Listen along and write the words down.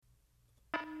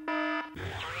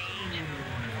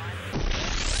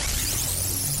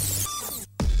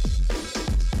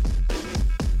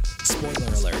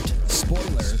Spoiler alert.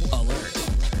 Spoiler alert.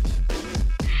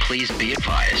 Please be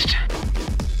advised.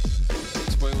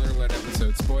 Spoiler alert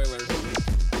episode. Spoiler.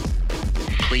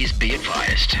 Please be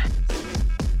advised.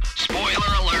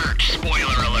 Spoiler alert.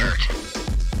 Spoiler alert.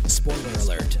 Spoiler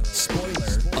alert.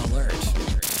 Spoiler alert.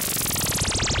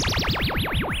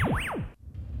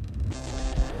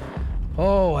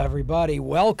 Oh, everybody,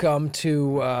 welcome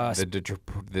to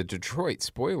The Detroit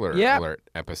spoiler Yep. alert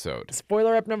episode.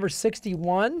 Spoiler Up number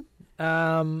 61.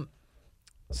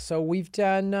 So we've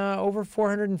done over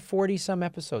 440 some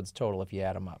episodes total if you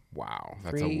add them up. Wow,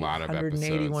 that's a lot of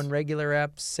 381 episodes. regular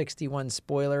eps, 61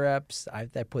 spoiler eps. I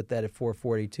put that at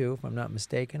 442 if I'm not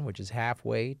mistaken, which is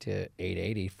halfway to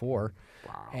 884.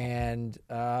 Wow. And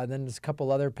then there's a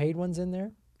couple other paid ones in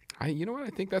there. You know what? I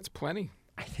think that's plenty.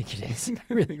 I think it is.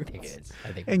 I really think it is.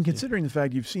 And considering the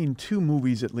fact you've seen 2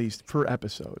 movies at least per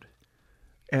episode,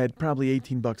 at probably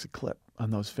 $18 a clip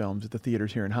on those films at the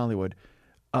theaters here in Hollywood,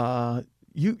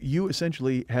 you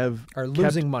essentially are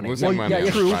losing money. Losing money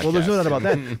on True. this Well, there's no doubt podcast. about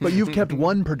that. But you've kept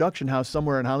one production house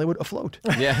somewhere in Hollywood afloat.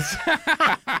 Yes.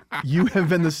 You have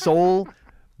been the sole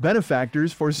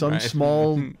benefactors for some Right.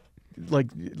 small,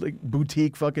 like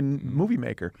boutique fucking movie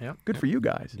maker. Yep. Good for you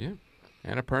guys. Yeah.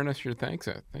 Annapurna should thank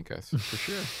us for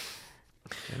sure.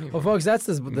 Anyway. Well, folks, that's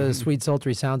the sweet,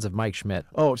 sultry sounds of Mike Schmidt.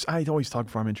 Oh, I always talk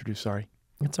before I'm introduced. Sorry.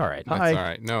 It's all right. That's Hi. all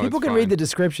right. No, People it's can fine. read the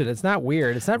description. It's not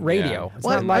weird. It's not radio. Yeah. It's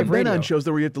Well, not live I've been radio. on shows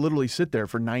that where you have to literally sit there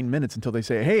for 9 minutes until they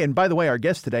say, "Hey, and by the way, our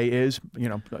guest today is,"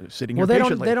 sitting here Well,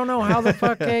 patiently. they don't know how the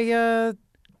fuck they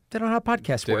don't know how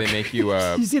podcasts Do work. they make you,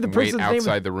 You see the wait person's name-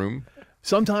 outside the room?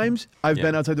 Sometimes I've Yeah.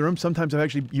 been outside the room. Sometimes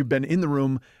you've been in the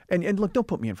room. And look, don't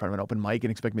put me in front of an open mic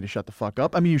and expect me to shut the fuck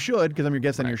up. I mean, you should, because I'm your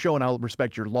guest on your show and I'll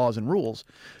respect your laws and rules.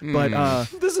 But,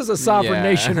 This is a sovereign Yeah.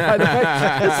 nation, by the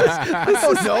way. This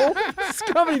is no. This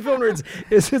Comedy Film Nerds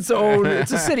is its own.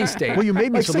 It's a city-state. Well, you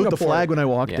made me Like salute the Singapore. flag when I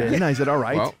walked Yeah. in. And I said, all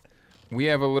right. Well, we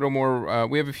have a little more.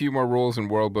 We have a few more rules in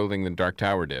world building than Dark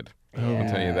Tower did. I'll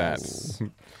tell you that.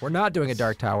 We're not doing a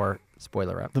Dark Tower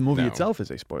spoiler up. The movie No. itself is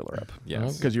a spoiler up.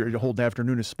 Yes. Because your whole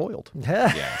afternoon is spoiled.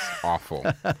 Yes. Awful.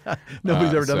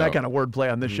 Nobody's ever done that so- kind of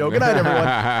wordplay on this show. Good night,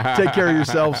 everyone. Take care of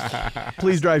yourselves.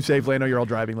 Please drive safely. I know you're all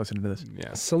driving listening to this.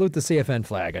 Yes. Salute the CFN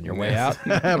flag on your way out.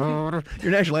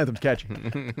 Your national anthem's catchy.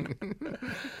 We're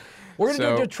going to do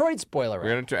So, a Detroit spoiler up. We're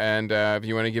gonna try, and if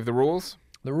you want to give the rules,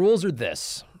 The rules are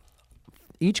this.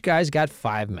 Each guy's got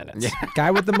 5 minutes.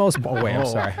 Guy with the most... Oh, wait, I'm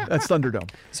sorry. That's Thunderdome.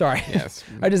 Sorry. Yes.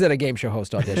 I just had a game show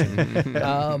host audition.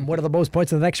 One of the most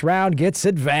points in the next round gets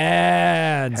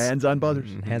advance. Hands on buzzers.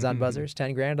 Hands on buzzers,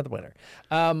 10 grand to the winner.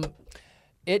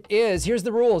 Here's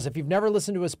the rules. If you've never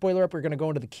listened to a spoiler up, we're going to go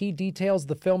into the key details of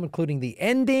the film, including the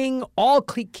ending, all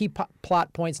key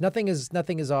plot points. Nothing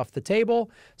is off the table.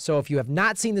 So if you have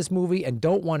not seen this movie and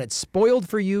don't want it spoiled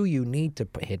for you, you need to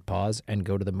hit pause and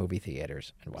go to the movie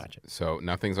theaters and watch it. so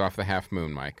nothing's off the half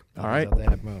moon, Mike. All right.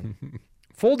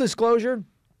 Full disclosure,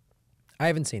 I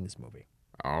haven't seen this movie.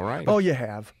 All right. Oh, you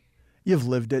have. You've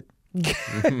lived it. You've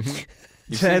seen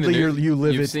the Sadly, news- you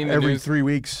live you've it seen the every news- 3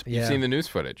 weeks. You've seen the news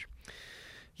footage.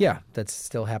 Yeah, that's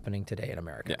still happening today in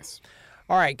America. Yes.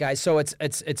 All right, guys. So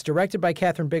it's directed by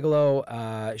Catherine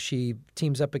Bigelow. She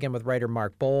teams up again with writer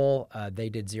Mark Bowl. They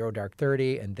did Zero Dark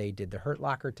 30, and they did The Hurt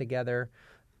Locker together.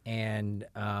 And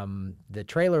the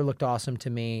trailer looked awesome to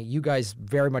me. You guys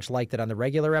very much liked it on the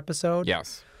regular episode.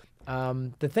 Yes.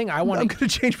 The thing I want I'm to... going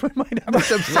to change my mind on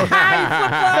this episode.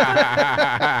 I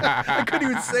couldn't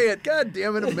even say it. God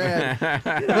damn it, I'm mad.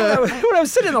 when I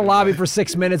was sitting in the lobby for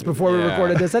 6 minutes before we Yeah.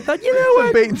 recorded this, I thought, you know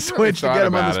what? Bait and switch to thought get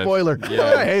him on about the it. spoiler.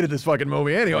 Yeah. I hated this fucking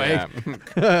movie anyway.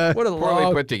 Yeah. What a Poorly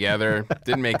long... put together.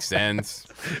 Didn't make sense.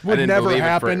 Would I didn't never believe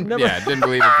happen. It for, Never- Yeah, didn't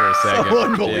believe it for a second. So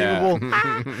unbelievable.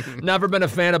 Never been a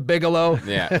fan of Bigelow.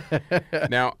 Yeah.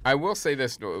 Now, I will say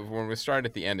this when we started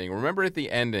at the ending. Remember at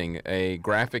the ending, a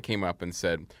graphic came up and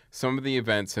said, some of the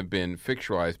events have been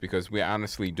fictionalized because we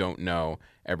honestly don't know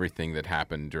everything that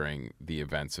happened during the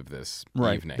events of this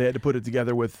Right. evening. They had to put it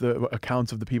together with the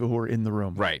accounts of the people who were in the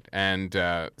room. Right. And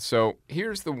so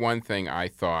here's the one thing I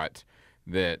thought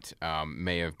that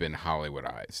may have been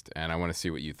Hollywoodized, and I want to see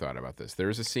what you thought about this.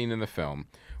 There's a scene in the film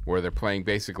where they're playing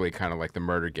basically kind of like the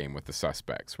murder game with the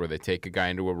suspects, where they take a guy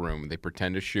into a room, they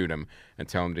pretend to shoot him, and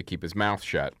tell him to keep his mouth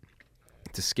shut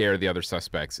to scare the other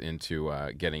suspects into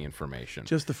getting information.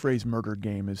 Just the phrase "murder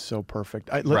game" is so perfect.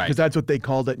 Because Right. that's what they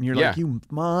called it, and you're Yeah. like, "You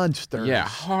monsters!" Yeah,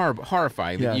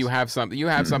 horrifying that Yes. you have something. You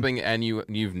have something, and you've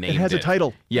named it. It has a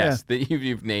title. Yes, that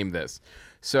you've named this.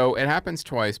 So it happens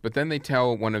twice, but then they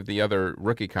tell one of the other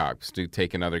rookie cops to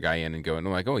take another guy in and go, and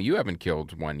they're like, oh, you haven't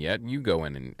killed one yet. You go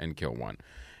in and kill one.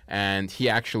 And he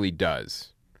actually does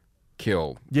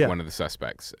kill one of the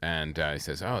suspects. And he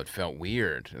says, oh, it felt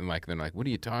weird. And they're like, what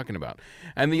are you talking about?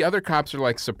 And the other cops are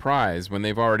like surprised when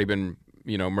they've already been,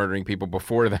 murdering people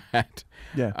before that.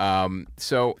 Yeah.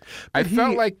 So I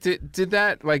felt like did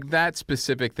that, like that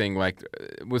specific thing, like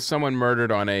was someone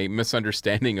murdered on a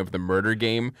misunderstanding of the murder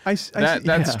game?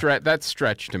 That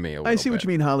stretched to me a little bit. I see what you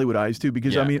mean, Hollywood eyes too,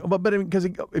 because because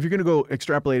if you're going to go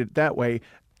extrapolate it that way,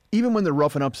 even when they're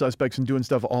roughing up suspects and doing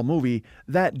stuff all movie,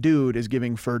 that dude is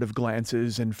giving furtive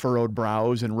glances and furrowed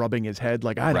brows and rubbing his head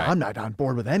like, I'm not on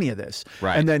board with any of this.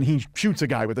 Right. And then he shoots a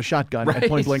guy with a shotgun at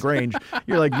point blank range.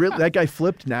 You're like, really? That guy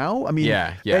flipped now? I mean,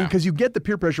 yeah. Because you get the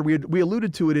peer pressure. We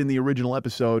alluded to it in the original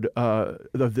episode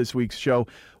of this week's show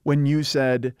when you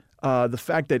said the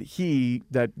fact that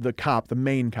the cop, the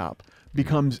main cop,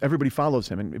 becomes, everybody follows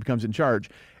him and becomes in charge.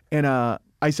 And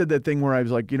I said that thing where I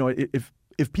was like,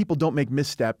 if people don't make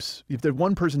missteps, if the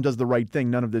one person does the right thing,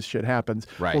 none of this shit happens.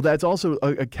 Right. Well, that's also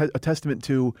a testament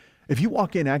to if you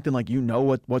walk in acting like you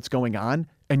know what's going on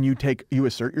and you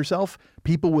assert yourself,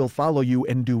 people will follow you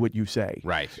and do what you say.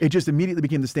 Right. It just immediately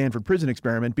became the Stanford prison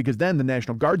experiment because then the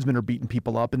National Guardsmen are beating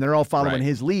people up and they're all following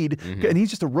his lead. Mm-hmm. And he's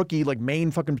just a rookie, like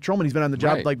main fucking patrolman. He's been on the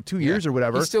job like 2 years or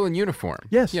whatever. He's still in uniform.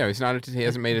 Yes. Yeah, he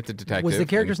hasn't made it to detective. Was the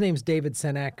character's name's David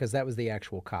Senak? Because that was the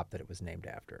actual cop that it was named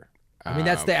after. I mean,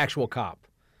 that's the actual cop.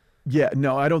 Yeah,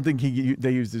 no, I don't think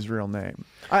they used his real name.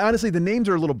 Honestly, the names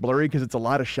are a little blurry because it's a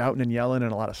lot of shouting and yelling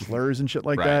and a lot of slurs and shit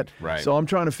like that. Right. So I'm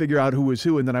trying to figure out who was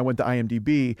who, and then I went to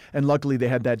IMDb, and luckily they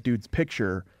had that dude's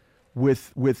picture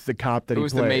with the cop that he played. It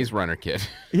was the Maze Runner kid.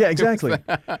 Yeah, exactly.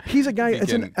 He's a guy,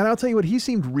 and I'll tell you what, he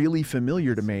seemed really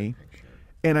familiar to me.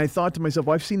 And I thought to myself,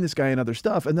 well, I've seen this guy in other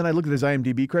stuff. And then I looked at his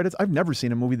IMDb credits. I've never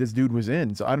seen a movie this dude was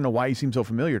in, so I don't know why he seemed so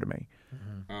familiar to me.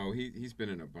 Mm-hmm. Oh, he's been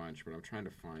in a bunch, but I'm trying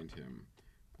to find him.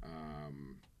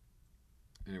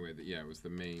 Anyway, it was the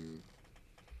main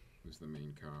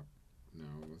cop. No,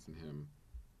 it wasn't him.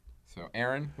 So,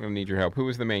 Aaron, we'll need your help. Who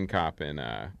was the main cop in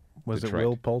Was Detroit? it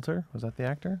Will Poulter? Was that the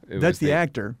actor? That's the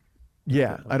actor.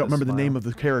 Yeah, I don't remember the name of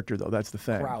the character, though. That's the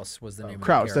thing. Kraus was the name of the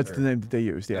Kraus, character. that's the name that they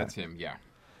used, yeah. That's him, yeah.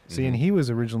 See, and he was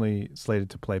originally slated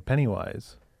to play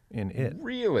Pennywise in It.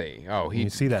 Really? Oh, You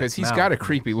see that because he's smell. got a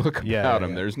creepy look about Yeah, him.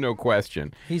 yeah. There's no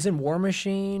question. He's in War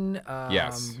Machine.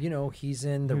 Yes. He's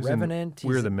in The He was in Revenant.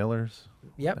 We're the Millers.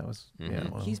 Yep. That was,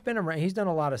 He's been around. He's done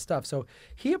a lot of stuff. So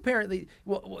he apparently.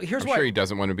 Well, here's I'm why. sure he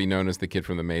doesn't want to be known as the kid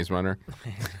from the Maze Runner.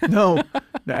 No,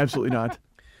 absolutely not.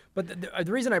 But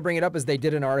the reason I bring it up is they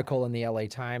did an article in the LA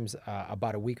Times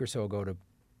about a week or so ago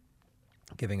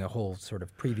giving a whole sort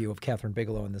of preview of Catherine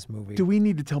Bigelow in this movie. Do we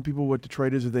need to tell people what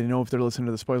Detroit is, or they know if they're listening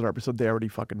to the spoiler episode, they already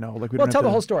fucking know? Like, Well, tell the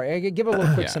whole story. Give a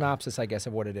little quick synopsis, I guess,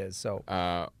 of what it is. So,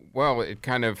 Well, it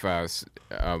kind of the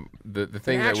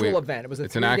thing an that actual event. It was a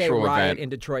it's an 3-day actual riot event in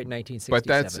Detroit,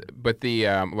 1967. But the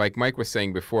like Mike was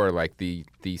saying before, like the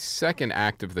second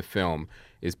act of the film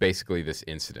is basically this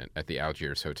incident at the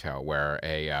Algiers Hotel where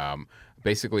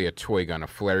basically a toy gun, a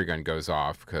flare gun goes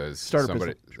off because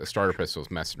a starter pistol's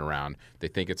messing around. They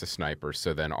think it's a sniper,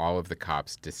 so then all of the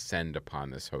cops descend upon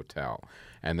this hotel.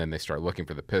 And then they start looking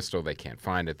for the pistol. They can't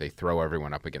find it. They throw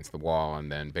everyone up against the wall,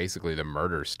 and then basically the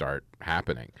murders start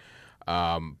happening.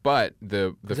 But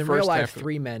the in first real life, half,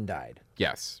 3 men died.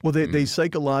 Yes. Well, they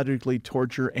psychologically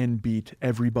torture and beat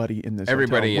everybody in this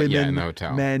Everybody, hotel. Women, in the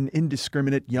hotel. Men,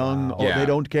 indiscriminate, young. Wow. They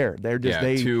don't care. They're just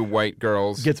Yeah, 2 white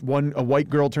girls. a white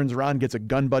girl turns around, gets a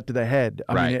gun butt to the head.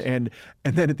 I mean, Right. and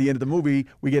then at the end of the movie,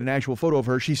 we get an actual photo of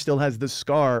her. She still has the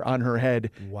scar on her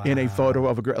head in a photo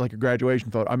of a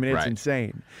graduation photo. I mean, it's Right.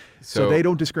 insane. So- So they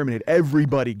don't discriminate.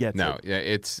 Everybody gets No, it. yeah,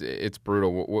 it's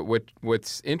brutal.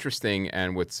 What's interesting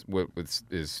and what's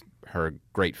is her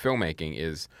great filmmaking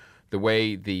is the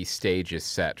way the stage is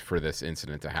set for this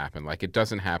incident to happen. Like, it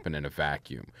doesn't happen in a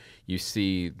vacuum. You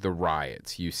see the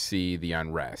riots, you see the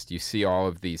unrest, you see all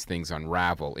of these things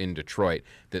unravel in Detroit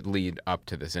that lead up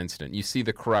to this incident. You see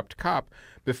the corrupt cop.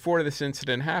 Before this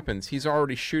incident happens, he's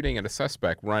already shooting at a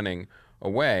suspect running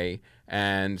away,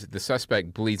 and the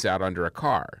suspect bleeds out under a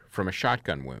car from a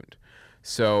shotgun wound.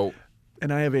 So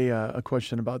And I have a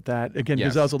question about that again,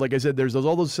 because Yes. also, like I said, there's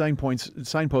all those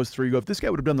signposts where you go, if this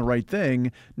guy would have done the right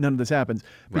thing, none of this happens.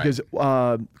 Because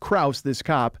Kraus, this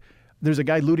cop, there's a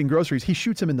guy looting groceries. He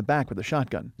shoots him in the back with a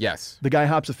shotgun. Yes. The guy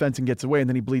hops a fence and gets away, and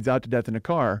then he bleeds out to death in a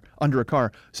car, under a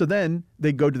car. So then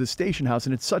they go to the station house,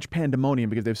 and it's such pandemonium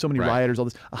because they have so many rioters, all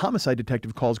this. A homicide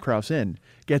detective calls Krause in,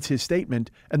 gets his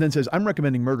statement, and then says, I'm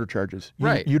recommending murder charges.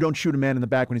 You don't shoot a man in the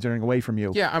back when he's running away from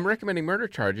you. Yeah, I'm recommending murder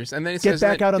charges. And then he Get says,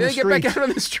 back out on the street. Get back out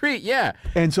on the street, yeah.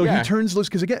 And so he turns loose,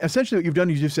 because again, essentially what you've done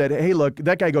is you've said, hey, look,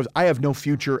 that guy goes, I have no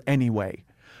future anyway.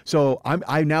 So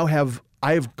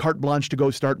I have carte blanche to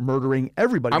go start murdering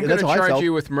everybody. I'm going to charge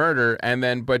you with murder,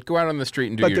 but go out on the street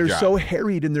and do your job. But they're so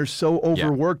harried and they're so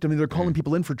overworked. I mean, they're calling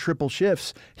people in for triple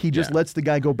shifts. He just lets the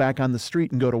guy go back on the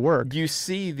street and go to work. You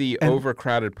see the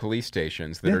overcrowded police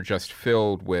stations that are just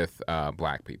filled with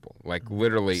black people, like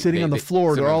literally sitting on the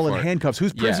floor. They're all in handcuffs.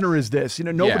 Whose prisoner is this?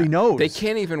 Nobody knows. They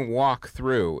can't even walk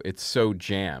through. It's so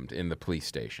jammed in the police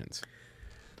stations.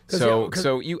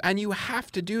 So you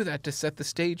have to do that to set the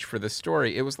stage for the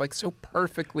story. It was like so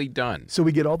perfectly done. So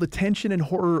we get all the tension and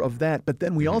horror of that, but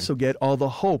then we also get all the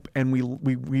hope, and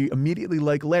we immediately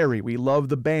like Larry. We love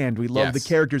the band. We love the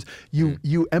characters. You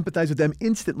empathize with them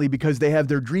instantly because they have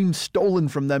their dreams stolen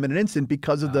from them in an instant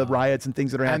because of the riots and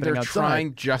things that are happening outside. And they're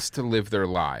trying just to live their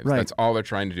lives. Right. That's all they're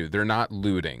trying to do. They're not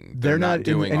looting. They're not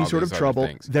doing in any all sort of these trouble.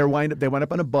 other things. They wind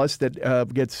up on a bus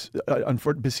that gets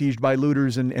besieged by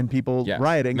looters and people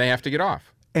rioting. They have to get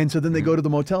off. And so then they go to the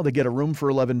motel, they get a room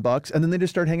for $11, and then they just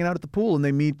start hanging out at the pool, and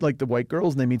they meet like the white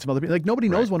girls, and they meet some other people. Like nobody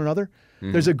knows one another.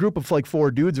 There's a group of like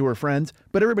 4 dudes who are friends,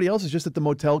 but everybody else is just at the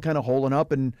motel kind of holing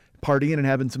up and partying and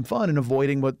having some fun and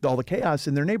avoiding all the chaos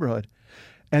in their neighborhood.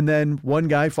 And then one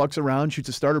guy fucks around, shoots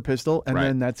a starter pistol, and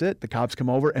then that's it. The cops come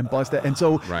over and bust that. And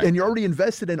so, and you're already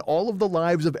invested in all of the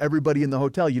lives of everybody in the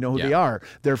hotel. You know who they are.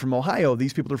 They're from Ohio.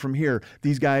 These people are from here.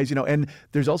 These guys, and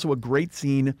there's also a great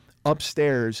scene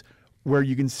upstairs where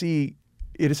you can see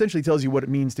it essentially tells you what it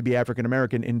means to be African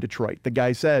American in Detroit. The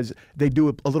guy says they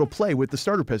do a little play with the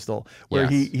starter pistol where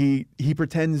he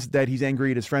pretends that he's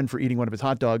angry at his friend for eating one of his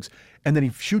hot dogs, and then he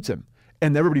shoots him,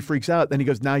 and everybody freaks out. Then he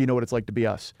goes, "Now you know what it's like to be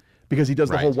us." Because he does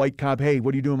the whole white cop, hey,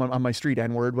 what are you doing on my street,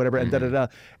 N-word, whatever, and da-da-da.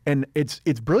 And it's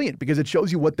brilliant because it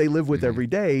shows you what they live with every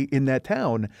day in that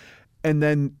town. And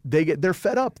then they're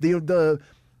fed up.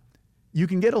 You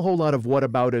can get a whole lot of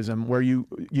whataboutism where you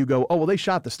go, oh, well, they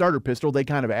shot the starter pistol. They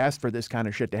kind of asked for this kind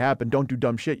of shit to happen. Don't do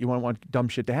dumb shit. You won't want dumb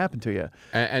shit to happen to you.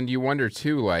 And you wonder,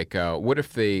 too, like, what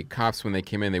if the cops, when they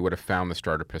came in, they would have found the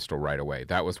starter pistol right away?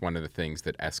 That was one of the things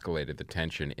that escalated the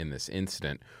tension in this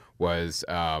incident was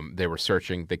they were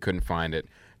searching. They couldn't find it.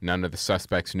 None of the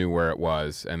suspects knew where it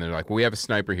was. And they're like, well, we have a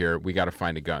sniper here. We got to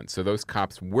find a gun. So those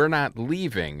cops were not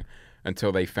leaving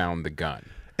until they found the gun.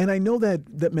 And I know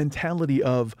that mentality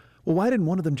of, well, why didn't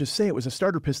one of them just say it was a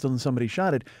starter pistol and somebody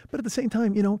shot it? But at the same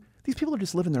time, these people are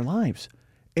just living their lives.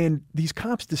 And these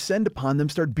cops descend upon them,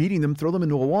 start beating them, throw them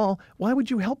into a wall. Why would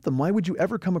you help them? Why would you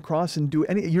ever come across and do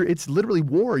any? It's literally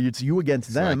war. It's you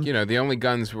against them. Like, the only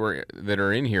guns that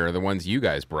are in here are the ones you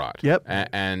guys brought. Yep.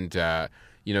 And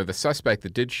the suspect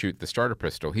that did shoot the starter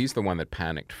pistol, he's the one that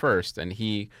panicked first, and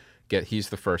he's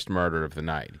the first murder of the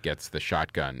night. Gets the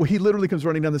shotgun. Well, he literally comes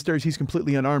running down the stairs. He's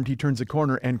completely unarmed. He turns the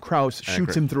corner, and Krause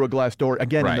shoots him through a glass door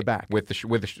again in the back with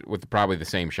probably the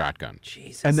same shotgun.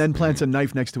 Jesus. And then plants a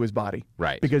knife next to his body.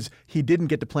 Right. Because he didn't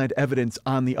get to plant evidence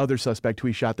on the other suspect who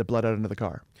he shot that bled out into the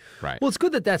car. Right. Well, it's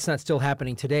good that that's not still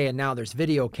happening today, and now there's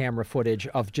video camera footage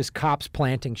of just cops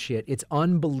planting shit. It's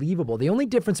unbelievable. The only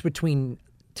difference between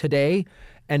today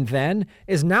and then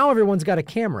is now everyone's got a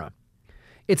camera.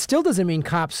 It still doesn't mean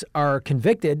cops are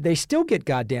convicted. They still get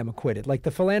goddamn acquitted. Like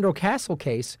the Philandro Castle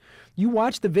case, you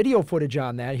watch the video footage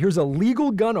on that. Here's a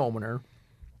legal gun owner.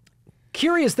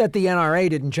 Curious that the NRA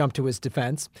didn't jump to his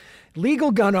defense.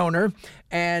 Legal gun owner,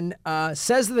 and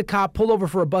says to the cop, pulled over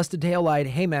for a busted taillight,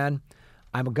 hey man,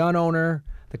 I'm a gun owner.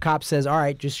 The cop says, all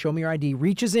right, just show me your ID.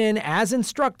 Reaches in as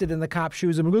instructed, and the cop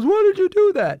shoos him and goes, why did you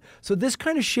do that? So this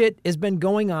kind of shit has been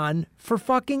going on for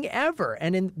fucking ever.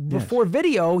 And before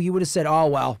video, you would have said, oh,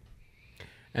 well.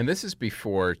 And this is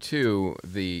before, too,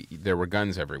 there were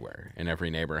guns everywhere in every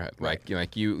neighborhood. Right.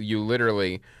 Like you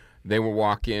literally, they would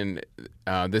walk in,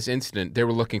 this incident, they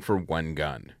were looking for one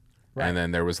gun. Right. And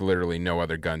then there was literally no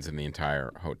other guns in the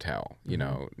entire hotel.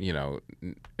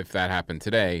 Mm-hmm. If that happened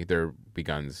today, there'd be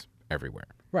guns everywhere.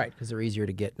 Right, because they're easier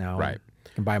to get now. Right.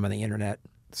 You can buy them on the internet.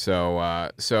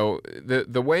 So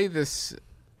the way this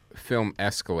film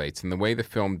escalates and the way the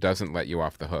film doesn't let you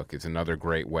off the hook is another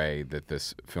great way that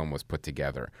this film was put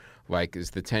together. Like, as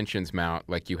the tensions mount,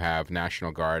 like you have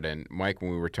National Guard, and Mike,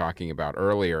 when we were talking about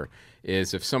earlier,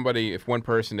 is if one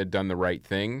person had done the right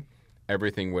thing,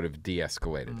 everything would have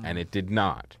de-escalated. And it did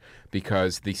not,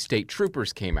 because the state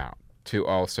troopers came out to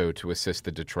assist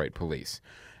the Detroit police.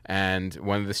 And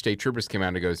one of the state troopers came out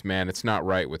and goes, "Man, it's not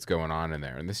right what's going on in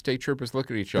there." And the state troopers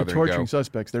look at each They're other torturing and go,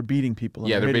 suspects. They're beating people.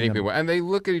 "Yeah, they're hitting beating them. people." And they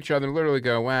look at each other and literally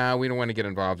go, "Wow, we don't want to get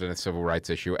involved in a civil rights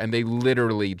issue." And they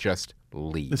literally just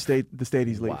leave. The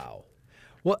stateies leave. Wow.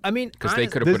 Well, I mean, Because they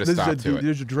could have put a stop to it.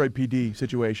 This is a Detroit PD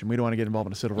situation. We don't want to get involved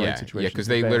in a civil rights situation. Yeah, because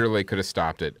they literally could have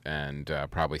stopped it and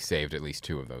probably saved at least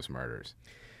 2 of those murders.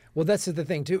 Well, that's the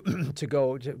thing too.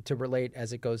 to relate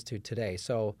as it goes to today.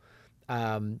 So,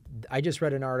 I just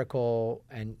read an article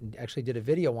and actually did a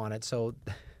video on it. So,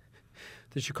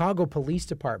 the Chicago Police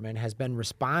Department has been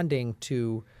responding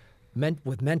to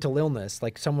with mental illness,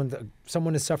 like someone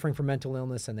is suffering from mental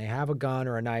illness and they have a gun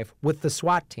or a knife, with the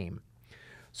SWAT team.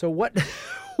 So what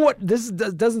this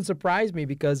doesn't surprise me,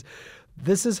 because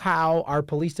this is how our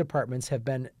police departments have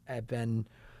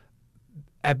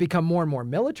become more and more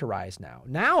militarized now.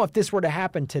 Now, if this were to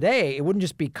happen today, it wouldn't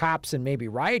just be cops and maybe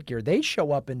riot gear. They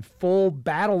show up in full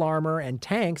battle armor and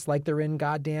tanks like they're in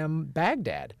goddamn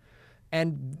Baghdad.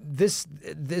 And this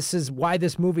is why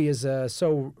this movie is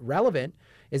so relevant.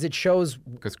 Is it shows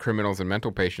because criminals and mental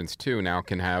patients too now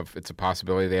can have, it's a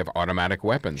possibility they have automatic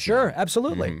weapons. Sure,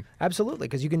 absolutely, absolutely,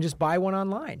 because you can just buy one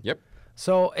online. Yep.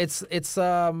 So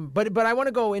but I want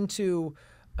to go into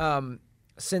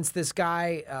since this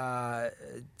guy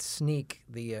Sneak,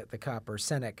 the cop, or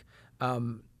Senek,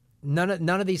 none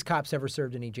of these cops ever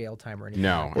served any jail time or anything.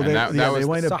 No. Well, And that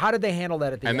was, so how did they handle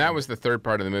that at the end? and that was the third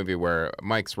part of the movie where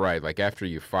Mike's right. Like after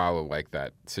you follow like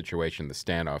that situation, the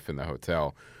standoff in the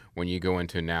hotel, when you go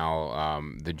into now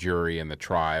the jury and the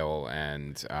trial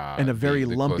and a very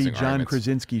the lumpy closing John arguments.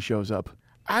 Krasinski shows up.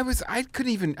 I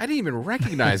didn't even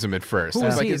recognize him at first. I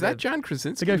was is like, he? is that John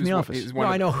Krasinski? The guy from The Who's Office. he's No, one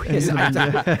I of- know who he is.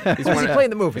 He's Who's he playing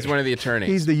the movie? He's one of the attorneys.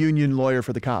 He's the union lawyer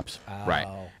for the cops. right.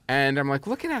 And I'm like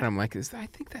looking at him, like, I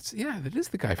think that is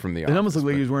the guy from The Office. It almost looked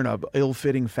like but- he was wearing a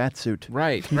ill-fitting fat suit.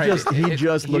 Right, He right.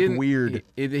 just looked didn't- weird.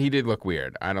 He did look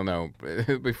weird. I don't know.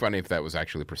 It'd be funny if that was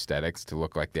actually prosthetics to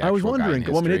look like the actual I was wondering. guy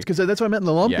in Well, I mean, it's history. because that's what I meant in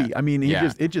the lumpy. Yeah. I mean,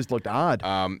 Yeah. it just looked odd.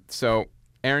 So,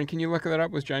 Aaron, can you look that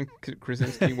up? Was John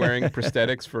Krasinski wearing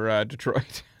prosthetics for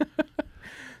Detroit?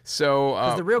 So,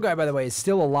 Because the real guy, by the way, is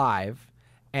still alive,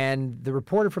 and the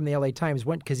reporter from the LA Times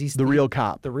went because he's the real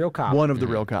cop. The real cop. One of the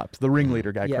real cops. The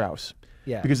ringleader guy, Yeah. Krause.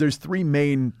 Yeah. Because there's 3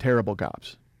 main terrible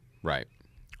cops. right.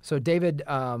 So David,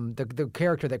 the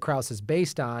character that Krause is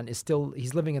based on,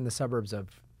 he's living in the suburbs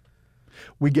of.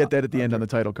 We get that at the end on the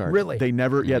title card. Really? They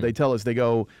never, yeah, they tell us, they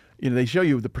go, they show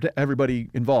you everybody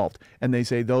involved, and they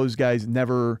say those guys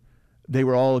they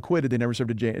were all acquitted. They never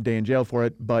served a day in jail for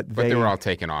it, but They were all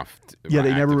taken off. Yeah, they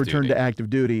never active returned duty. to active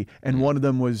duty, and one of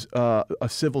them was a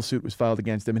civil suit was filed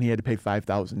against him, and he had to pay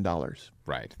 $5,000.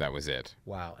 Right, that was it.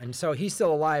 Wow. And so he's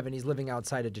still alive, and he's living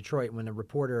outside of Detroit. When a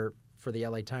reporter for the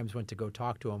LA Times went to go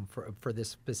talk to him for this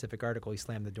specific article, he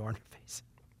slammed the door in her face.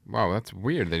 Wow, that's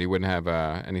weird that he wouldn't have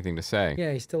anything to say.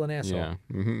 Yeah, he's still an asshole.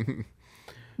 Yeah.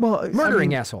 Well,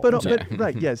 Murdering asshole. But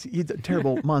right, yes, he's a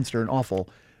terrible monster and awful,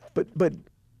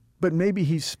 but maybe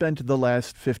he's spent the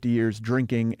last 50 years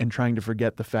drinking and trying to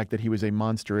forget the fact that he was a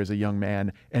monster as a young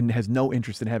man and has no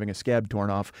interest in having a scab torn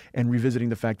off and revisiting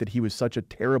the fact that he was such a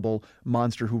terrible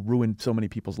monster who ruined so many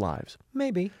people's lives.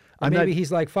 Maybe. I'm Maybe not-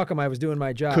 he's like, fuck him, I was doing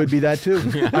my job. Could be that too.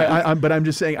 But I'm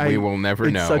just saying. We will never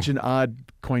it's know. such an odd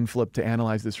coin flip to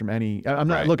analyze this from any. I'm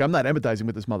not. Right. Look, I'm not empathizing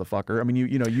with this motherfucker. I mean,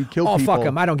 you kill Oh, people. fuck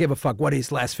him. I don't give a fuck what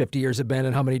his last 50 years have been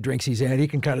and how many drinks he's had. He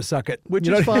can kind of suck it. Which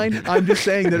You know is what I mean? fine. I'm just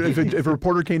saying that if a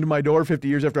reporter came to my door 50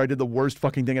 years after I did the worst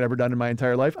fucking thing I'd ever done in my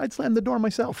entire life, I'd slam the door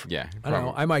myself. Yeah, I don't know.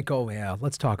 probably. I might go, yeah,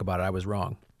 let's talk about it. I was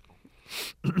wrong.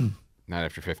 Not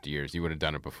after 50 years. You would have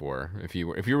done it before. If you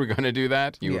were going to do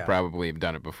that, you Yeah. would probably have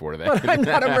done it before that. But I'm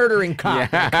not a murdering cop.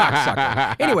 You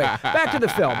cocksucker. Anyway, back to the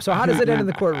film. So how does it end in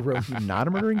the courtroom? You're not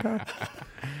a murdering cop.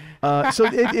 Like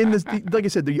I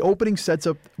said, the opening sets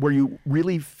up where you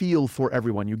really feel for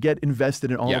everyone. You get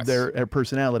invested in all Yes. of their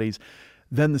personalities.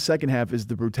 Then the second half is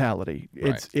the brutality.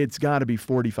 It's got to be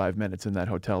 45 minutes in that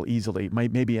hotel easily,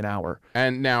 maybe an hour.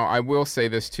 And now I will say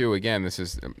this too. Again, this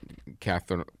is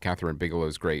Catherine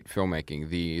Bigelow's great filmmaking.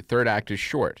 The third act is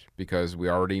short because we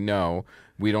already know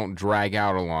we don't drag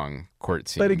out a long court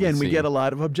scene. But again, we see- get a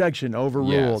lot of objection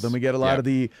overruled, Yes. and we get a lot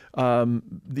Yep.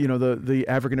 of the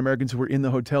African Americans who were in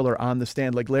the hotel are on the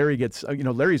stand. Like Larry gets,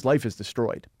 Larry's life is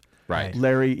destroyed. right.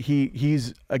 Larry,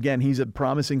 he's a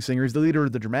promising singer. He's the leader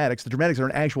of the Dramatics. The Dramatics are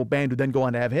an actual band who then go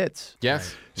on to have hits.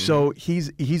 Yes. So he's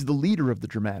the leader of the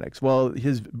Dramatics. Well,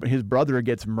 his brother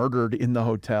gets murdered in the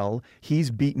hotel.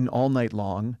 He's beaten all night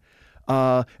long.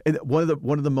 And one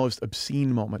of the most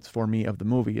obscene moments for me of the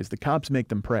movie is the cops make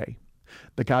them pray.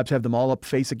 The cops have them all up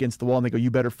face against the wall, and they go,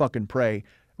 "You better fucking pray."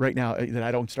 right now that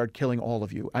I don't start killing all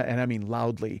of you, and I mean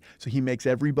loudly. So he makes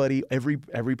everybody, every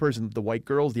person, the white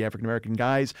girls, the African American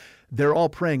guys, they're all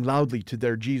praying loudly to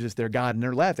their Jesus, their God, and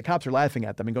the cops are laughing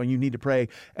at them and going, "You need to pray."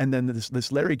 And then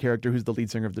this Larry character, who's the lead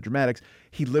singer of the Dramatics,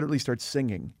 he literally starts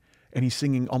singing. And he's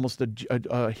singing almost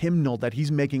a hymnal that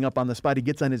he's making up on the spot. He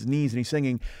gets on his knees and he's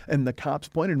singing, and the cops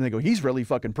point at him and they go, "He's really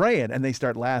fucking praying," and they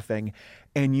start laughing,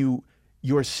 and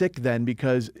you're sick then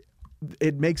because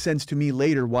it makes sense to me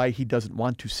later why he doesn't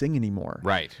want to sing anymore.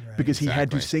 Right. Because he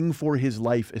had to Exactly. sing for his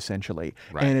life, essentially.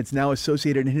 Right. And it's now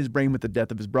associated in his brain with the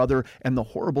death of his brother and the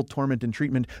horrible torment and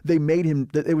treatment. They made him,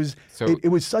 it was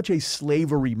such a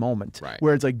slavery moment. Right.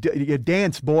 Where it's like, you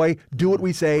dance, boy, do what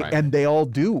we say, Right. and they all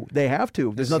do. They have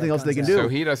to. There's nothing else they can do. So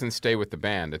he doesn't stay with the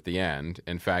band at the end.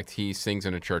 In fact, he sings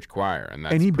in a church choir, and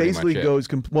that's And he pretty basically much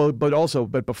it. goes,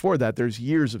 but before that, there's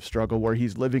years of struggle where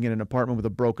he's living in an apartment with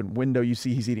a broken window. You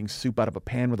see he's eating soup out of a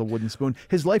pan with a wooden spoon.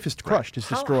 His life is crushed, is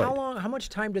destroyed. How much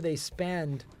time do they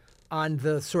spend on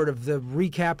the sort of the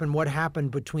recap and what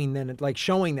happened between then, like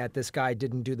showing that this guy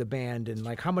didn't do the band, and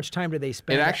like how much time do they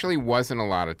spend? It actually wasn't a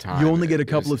lot of time. You only get a It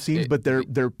couple was- of scenes, it- but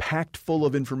they're packed full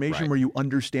of information Right. where you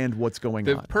understand what's going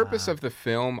The on. purpose of the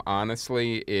film,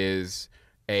 honestly, is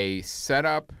a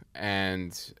setup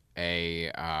and a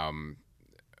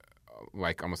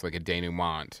almost like a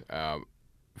denouement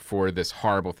for this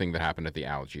horrible thing that happened at the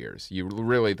Algiers.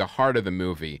 The heart of the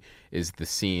movie is the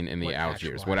scene in the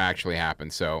Algiers, what actually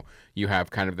happened. So you have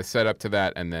kind of the setup to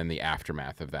that and then the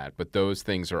aftermath of that. But those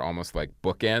things are almost like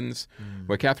bookends.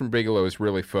 What Catherine Bigelow is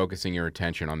really focusing your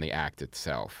attention on the act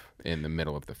itself in the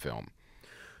middle of the film.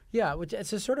 Yeah, which it's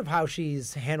just sort of how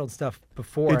she's handled stuff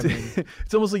before. I mean,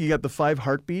 It's almost like you got the 5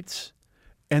 heartbeats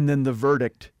and then the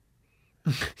verdict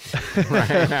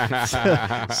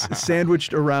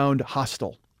sandwiched around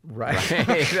hostile. right.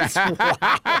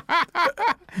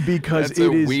 Because That's it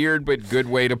a is weird but good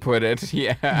way to put it.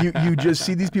 Yeah. you just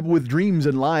see these people with dreams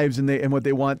and lives and what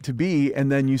they want to be,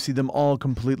 and then you see them all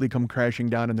completely come crashing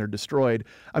down and they're destroyed.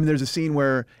 I mean, there's a scene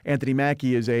where Anthony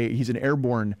Mackie he's an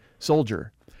airborne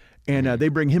soldier, and they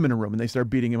bring him in a room and they start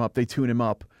beating him up. They tune him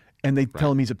up. And they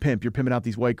tell him he's a pimp. You're pimping out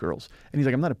these white girls. And he's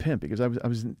like, "I'm not a pimp because I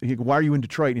was. He goes, "Why are you in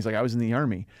Detroit?" And he's like, "I was in the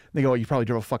Army." And they go, "Oh, you probably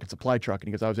drove a fucking supply truck." And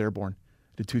he goes, "I was airborne.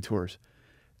 Did 2 tours."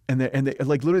 And they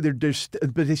like literally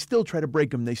but they still try to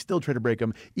break him. They still try to break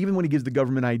him. Even when he gives the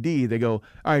government ID, they go,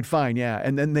 "All right, fine, yeah."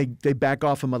 And then they back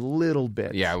off him a little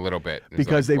bit. Yeah, a little bit. It's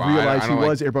Because like, they well, I realize he don't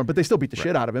was airborne, but they still beat the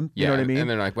shit out of him. Yeah, You know what I mean? And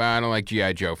they're like, "Well, I don't like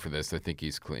G.I. Joe for this. I think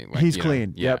he's clean." Like, He's you know,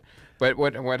 clean, Yeah. yep. But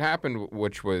what happened,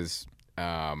 which was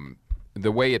the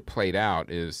way it played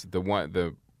out, is the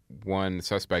one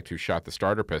suspect who shot the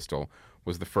starter pistol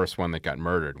was the first one that got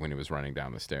murdered when he was running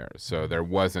down the stairs. So there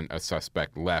wasn't a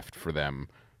suspect left for them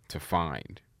to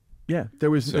find. Yeah,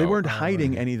 they So- weren't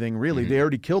hiding anything really. They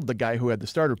already killed the guy who had the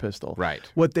starter pistol. Right.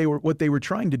 What they were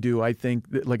trying to do, I think,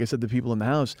 like I said, the people in the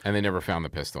house. And they never found the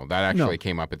pistol. That actually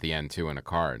came up at the end, too, in a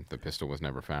card. The pistol was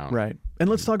never found. Right. And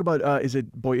let's talk about is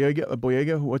it Boyega?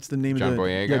 Boyega? What's the name John of the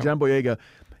Boyega? Yeah, John Boyega.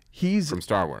 He's From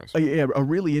Star Wars. a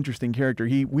really interesting character.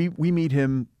 We meet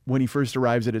him when he first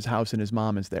arrives at his house and his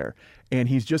mom is there. And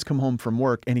he's just come home from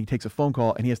work and he takes a phone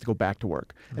call and he has to go back to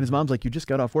work. And his mom's like, "You just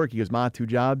got off work." He goes, "Ma, 2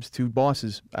 jobs, 2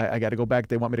 bosses. I got to go back.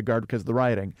 They want me to guard because of the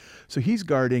rioting." So he's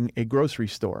guarding a grocery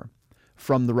store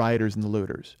from the rioters and the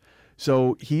looters.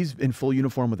 So he's in full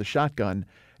uniform with a shotgun.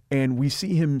 And we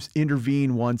see him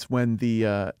intervene once when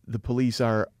the police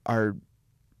are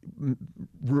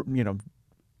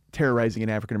terrorizing an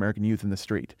African-American youth in the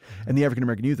street. And the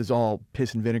African-American youth is all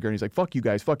piss and vinegar. And he's like, "Fuck you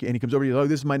guys, fuck you." And he comes over, he's like, "Oh,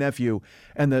 this is my nephew."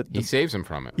 And He saves him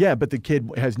from it. yeah, but the kid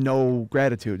has no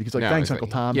gratitude. He's like, No, "Thanks, it's Uncle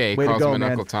like- Tom. yeah, he Way calls to go, him an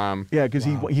man." Uncle Tom. Yeah, because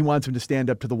he wants him to stand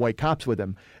up to the white cops with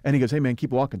him. And he goes, "Hey, man,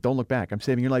 keep walking. Don't look back. I'm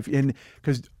saving your life." And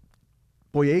because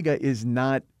Boyega is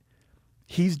not,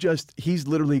 he's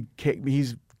literally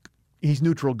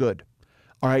neutral good.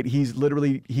 All right, he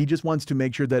just wants to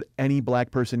make sure that any black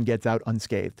person gets out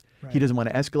unscathed. He doesn't want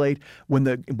to escalate. When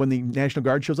the National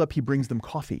Guard shows up, he brings them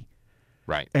coffee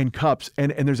Right. and cups.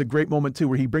 And there's a great moment too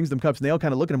where he brings them cups and they all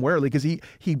kind of look at him warily because he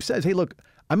says, "Hey, look,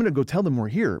 I'm going to go tell them we're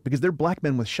here because they're black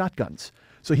men with shotguns."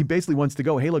 So he basically wants to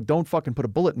go, "Hey, look, don't fucking put a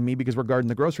bullet in me because we're guarding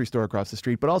the grocery store across the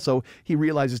street." But also he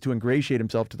realizes to ingratiate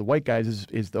himself to the white guys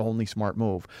is the only smart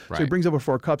move. So he Right. brings over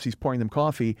 4 cups. He's pouring them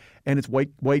coffee, and it's white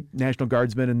National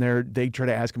Guardsmen, and they try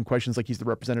to ask him questions like he's the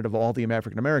representative of all the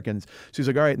African Americans. So he's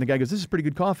like, "All right," and the guy goes, "This is pretty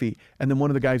good coffee." And then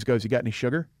one of the guys goes, "You got any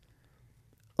sugar?"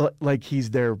 Like he's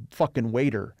their fucking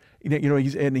waiter. And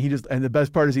the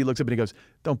best part is he looks up and he goes,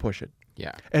 "Don't push it."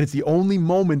 Yeah. And it's the only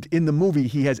moment in the movie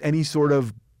he has any sort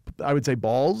of I would say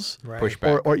balls. Right.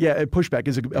 Pushback. Or pushback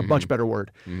is a much better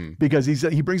word because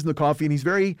he brings them the coffee and he's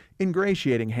very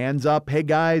ingratiating. Hands up, hey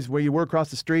guys, where you were across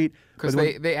the street. Because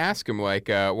they ask him like,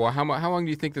 well, how long do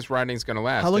you think this riding's going to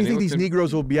last? How long And do you he think these looks at-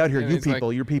 Negroes will be out here? and You he's like-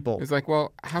 people, your people. It's like,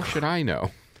 well, how should I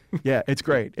know? Yeah, it's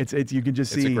great. It's you can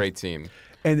just see. It's a great scene.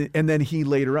 And then he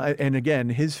later on, and again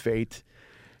his fate.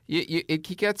 He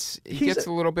gets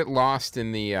a little bit lost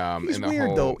in the He's in the weird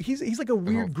whole, though. He's like a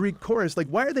weird Greek chorus. Like,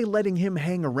 why are they letting him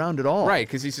hang around at all? right,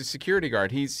 because he's a security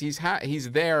guard. He's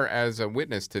there as a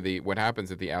witness to what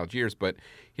happens at the Algiers, but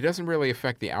he doesn't really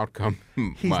affect the outcome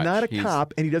He's much. not a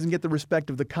cop, and he doesn't get the respect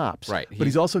of the cops. Right, But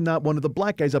he's also not one of the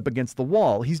black guys up against the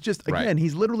wall. He's just, again, Right.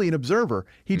 he's literally an observer.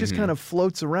 He just kind of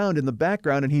floats around in the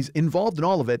background, and he's involved in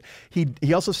all of it.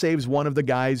 He also saves one of the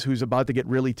guys who's about to get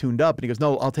really tuned up, and he goes,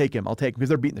 "No, I'll take him, because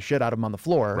they're beating the shit out of him on the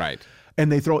floor." Right. And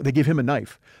they give him a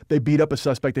knife. They beat up a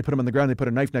suspect. They put him on the ground. They put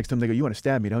a knife next to him. They go, "You want to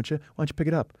stab me, don't you? Why don't you pick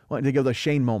it up?" They go the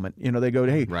Shane moment. They go,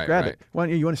 "Hey, Right, grab right. it. Why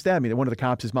don't you want to stab me?" Then one of the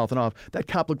cops is mouthing off. That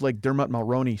cop looked like Dermot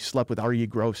Mulroney slept with R.E.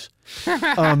 Gross.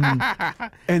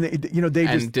 And they and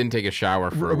just didn't take a shower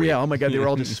for a week. yeah. Oh my God, they were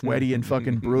all just sweaty and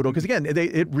fucking brutal. Because again,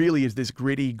 it really is this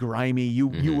gritty, grimy.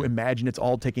 You imagine it's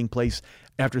all taking place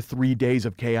after 3 days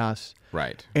of chaos.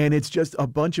 Right. And it's just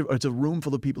it's a room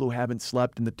full of people who haven't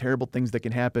slept and the terrible things that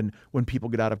can happen when people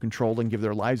get out of control and give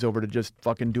their lives over to just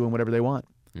fucking doing whatever they want.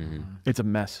 It's a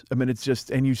mess. I mean, it's just,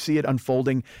 and you see it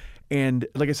unfolding. And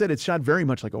like I said, it's shot very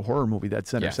much like a horror movie, that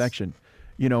center Yes. section,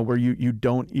 where you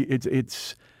don't,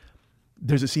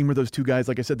 there's a scene where those two guys,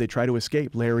 like I said, they try to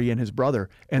escape, Larry and his brother,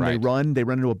 and Right. they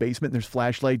run into a basement, and there's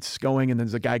flashlights going, and then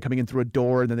there's a guy coming in through a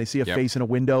door, and then they see a Yep. face in a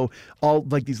window, all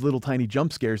like these little tiny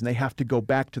jump scares, and they have to go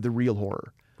back to the real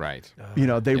horror. Right. They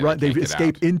Yeah, they they can't get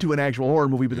escape out. into an actual horror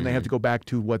movie, but then they have to go back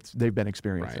to what they've been Right.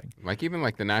 experiencing. Like even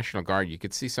like the National Guard, you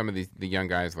could see some of the young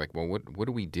guys like, well, what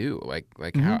do we do? Like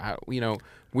Mm-hmm. how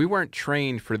we weren't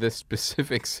trained for this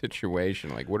specific situation.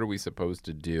 Like what are we supposed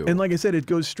to do? And like I said, it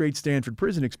goes straight Stanford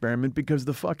prison experiment because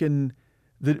the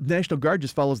National Guard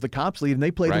just follows the cops lead and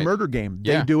they play the Right. murder game.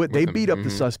 They Yeah, do it. with They them. beat up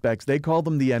the suspects. They call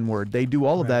them the N-word. They do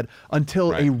all of that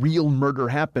until Right. a real murder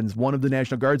happens. One of the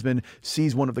National Guardsmen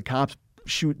sees one of the cops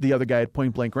shoot the other guy at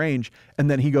point blank range, and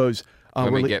then he goes, let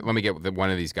we're me le- get one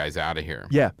of these guys out of here.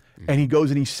 Yeah, and he goes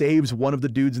and he saves one of the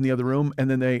dudes in the other room, and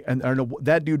then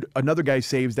that dude, another guy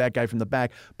saves that guy from the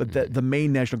back, but the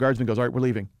main National Guardsman goes, "All right, we're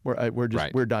leaving. Right.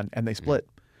 We're done," and they split.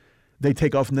 They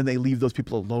take off, and then they leave those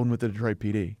people alone with the Detroit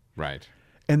PD. Right.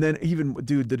 And then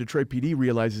the Detroit PD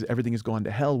realizes everything has gone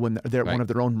to hell when Right. one of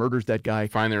their own murders that guy.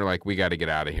 Finally, they're like, we got to get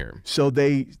out of here. So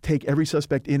they take every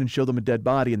suspect in and show them a dead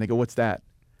body, and they go, "What's that?"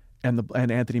 And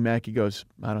Anthony Mackie goes,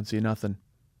 "I don't see nothing."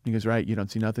 He goes, "Right, you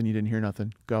don't see nothing, you didn't hear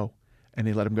nothing. Go," and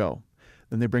they let him go.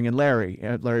 Then they bring in Larry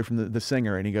from the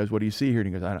singer, and he goes, "What do you see here?"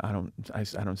 And he goes, I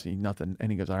don't see nothing."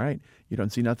 And he goes, "All right, you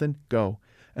don't see nothing, go."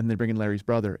 And they bring in Larry's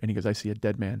brother, and he goes, "I see a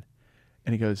dead man."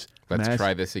 And he goes, Let's "Mask,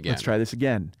 try this again." Let's try this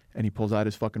again." And he pulls out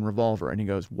his fucking revolver, and he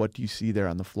goes, "What do you see there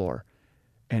on the floor?"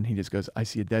 And he just goes, "I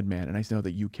see a dead man, and I know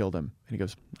that you killed him." And he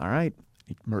goes, "All right."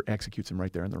 He executes him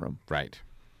right there in the room. Right.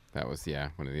 That was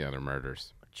one of the other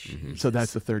murders. So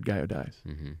that's the third guy who dies.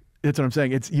 That's what I'm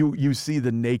saying. It's you see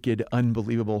the naked,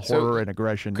 unbelievable horror and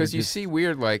aggression. Because It you just- see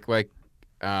weird like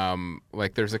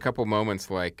there's a couple moments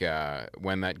like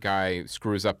when that guy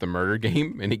screws up the murder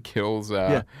game and he kills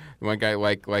one guy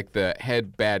like the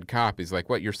head bad cop. He's like,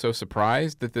 "What? You're so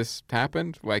surprised that this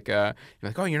happened? Like you're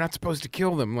like, oh, you're not supposed to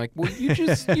kill them. Like, well, you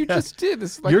just did.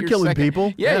 This is like You're your killing second-"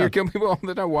 people? Yeah, Yeah. you're killing people all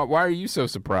the time. Why are you so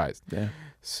surprised? Yeah.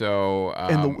 So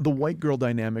And the white girl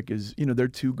dynamic is, they're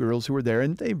two girls who are there,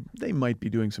 and they might be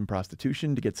doing some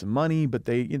prostitution to get some money, but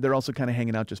they're also kind of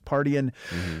hanging out, just partying.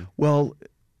 Well,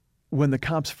 when the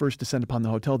cops first descend upon the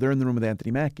hotel, they're in the room with Anthony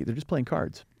Mackie. They're just playing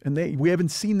cards, and we haven't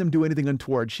seen them do anything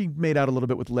untoward. She made out a little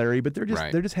bit with Larry, but they're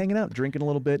just hanging out, drinking a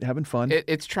little bit, having fun.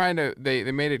 it's trying to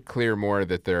they made it clear more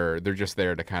that they're just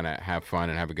there to kind of have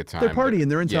fun and have a good time. They're partying.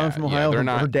 They're in town from Ohio. They're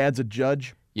not, her dad's a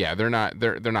judge. Yeah, they're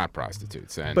not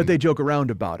prostitutes. And But they joke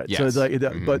around about it. Yes. So it's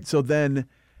like, but so then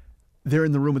they're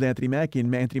in the room with Anthony Mackie,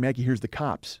 and Anthony Mackie hears the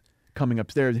cops coming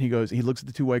upstairs, and he looks at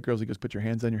the two white girls. He goes, "Put your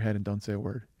hands on your head and don't say a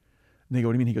word." And they go,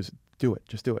 "What do you mean?" He goes, "Do it.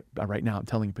 Just do it. Right now, I'm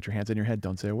telling you, put your hands on your head.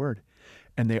 Don't say a word."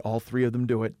 And all three of them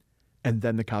do it. And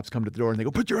then the cops come to the door and they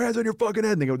go, "Put your hands on your fucking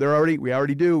head." And they go, we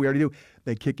already do.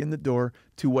 They kick in the door,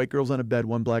 two white girls on a bed,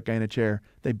 one black guy in a chair.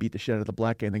 They beat the shit out of the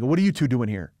black guy, and they go, "What are you two doing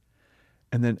here?"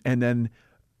 And then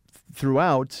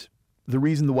throughout, the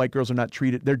reason the white girls are not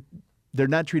treated, they're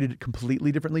not treated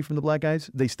completely differently from the black guys.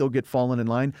 They still get fallen in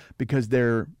line because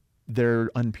they're they're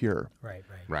unpure. Right.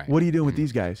 Right. What are you doing with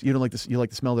these guys? You don't like this? You like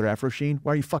the smell of their Afro sheen?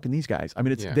 Why are you fucking these guys? I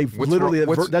mean, it's Yeah. they've What's literally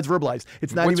wrong- that's verbalized.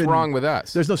 It's not what's even wrong with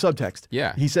us? There's no subtext.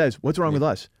 Yeah. He says, "What's wrong with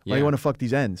us? Why do Yeah. you want to fuck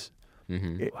these ends?"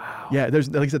 Wow. Yeah, there's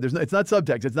like I said, there's no, it's not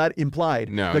subtext. It's not implied.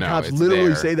 No, the no, cops it's literally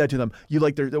there. say that to them. You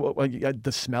like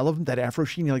the smell of them, that Afro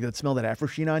sheen. You like that smell, of that Afro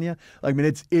sheen on you. I mean,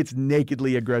 it's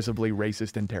nakedly, aggressively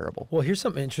racist and terrible. Well, here's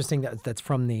something interesting that's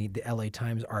from the LA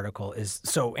Times article is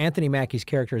so Anthony Mackie's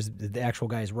character is the actual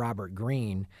guy is Robert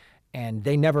Greene, and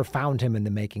they never found him in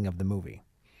the making of the movie.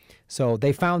 So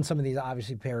they found some of these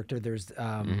obviously character. There's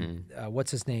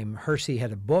what's his name? Hersey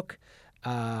had a book,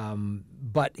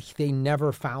 but they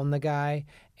never found the guy,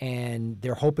 and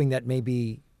they're hoping that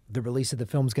maybe the release of the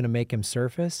film is going to make him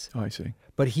surface. Oh, I see.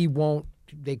 But he won't.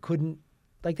 They couldn't.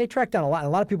 Like they tracked down a lot. And a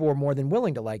lot of people were more than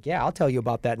willing to yeah, I'll tell you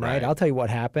about that night. Right. I'll tell you what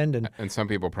happened. And some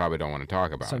people probably don't want to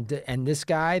talk about it. And this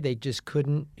guy, they just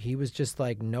couldn't. He was just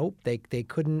like, nope. They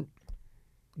couldn't.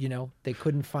 They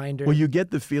couldn't find her. Well, you get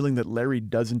the feeling that Larry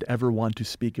doesn't ever want to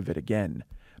speak of it again,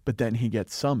 but then he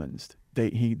gets summoned.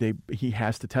 He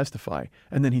has to testify,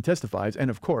 and then he testifies, and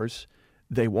of course,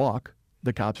 they walk.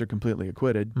 The cops are completely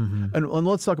acquitted. And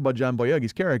let's talk about John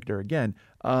Boyega's character again.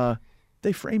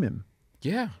 They frame him.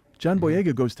 Yeah. John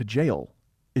Boyega goes to jail.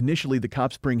 Initially, the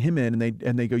cops bring him in,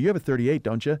 and they go, "You have a 38,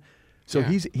 don't you?" So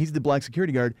Yeah. he's the black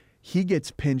security guard. He gets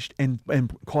pinched and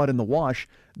caught in the wash,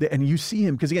 and you see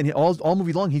him because again, all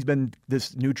movie long, he's been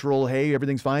this neutral. Hey,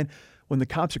 everything's fine. When the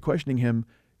cops are questioning him,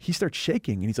 he starts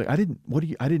shaking, and he's like, "I didn't.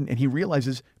 And he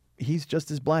realizes he's just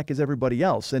as black as everybody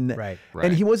else, and Right.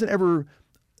 and he wasn't ever.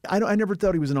 I never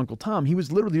thought he was an Uncle Tom. He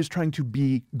was literally just trying to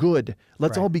be good.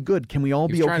 Let's all be good. Can we all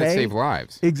He be was okay? trying to save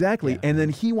lives. Exactly. And then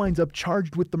he winds up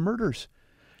charged with the murders.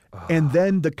 And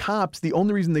then the cops, the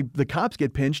only reason the cops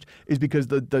get pinched is because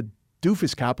the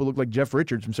doofus cop who looked like Jeff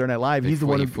Richards from Saturday Night Live, he's the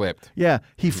one He who flipped. Yeah,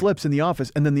 he flips in the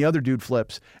office, and then the other dude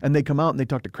flips, and they come out and they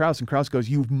talk to Krause, and Krause goes,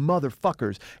 "You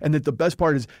motherfuckers!" And the best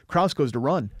part is Krause goes to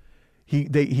run. He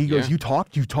goes, Yeah. you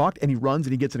talked, and he runs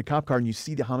and he gets in a cop car, and you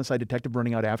see the homicide detective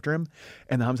running out after him,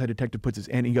 and the homicide detective puts his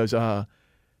hand, he goes, "I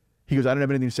don't have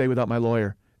anything to say without my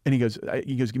lawyer." And he goes,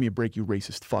 "Give me a break, you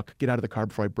racist fuck. Get out of the car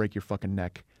before I break your fucking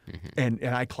neck." And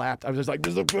I clapped. I was just like,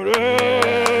 "This is good."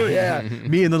 Oh, yeah.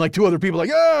 Me and then like two other people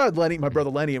like, Lenny, my brother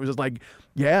Lenny. It was just like,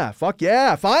 yeah, fuck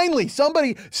yeah. Finally,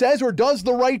 somebody says or does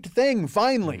the right thing.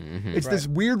 Finally. It's this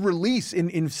weird release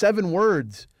in 7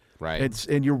 words. Right.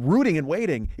 And you're rooting and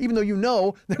waiting, even though you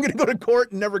know they're going to go to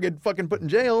court and never get fucking put in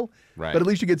jail. Right. But at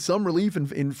leust you get some relief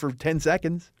in for 10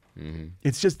 seconds.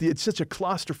 It's such a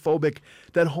claustrophobic,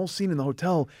 that whole scene in the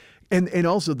hotel. And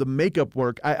also the makeup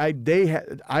work. I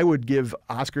would give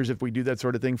Oscars if we do that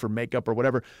sort of thing for makeup or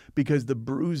whatever, because the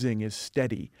bruising is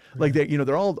steady. Like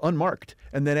they're all unmarked,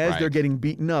 and then as they're Right. getting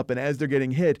beaten up and as they're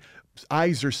getting hit,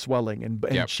 eyes are swelling and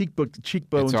Yep. cheekbones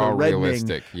It's all are reddening.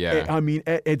 realistic, yeah. I mean,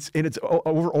 it's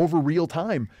over real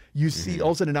time. You see,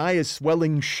 all of a sudden, an eye is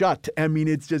swelling shut. I mean,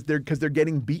 it's just because they're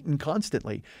getting beaten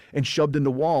constantly and shoved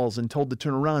into walls and told to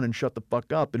turn around and shut the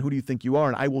fuck up. And who do you think you are?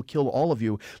 And I will kill all of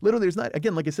you. Literally, there's not.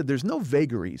 Again, like I said, there's no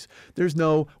vagaries. There's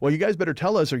no. Well, you guys better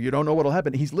tell us, or you don't know what'll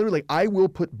happen. He's literally, I will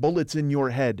put bullets in your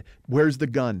head. Where's the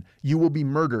gun? You will be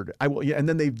murdered. I will. Yeah, and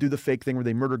then they do the fake thing where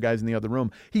they murder guys in the other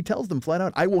room. He tells them flat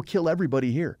out, I will kill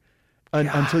everybody here.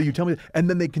 Until you tell me, and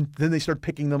then they start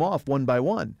picking them off one by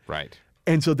one. Right.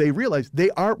 And so they realize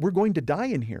we're going to die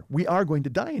in here. We are going to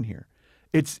die in here.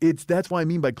 That's why I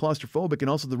mean by claustrophobic, and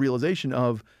also the realization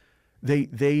of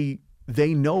they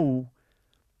know,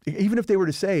 even if they were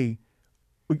to say,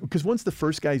 because once the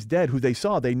first guy's dead, who they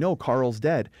saw, they know Carl's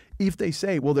dead. If they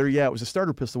say, well, it was a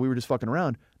starter pistol, we were just fucking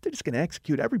around, they're just going to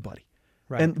execute everybody.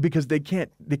 Right. And because they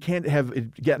can't have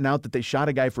it getting out that they shot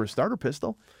a guy for a starter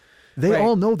pistol. They Right.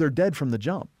 all know they're dead from the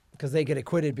jump. Because they get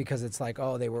acquitted because it's like,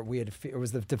 oh, it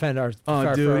was the defend our Oh,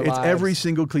 for dude, our it's lives. every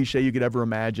single cliche you could ever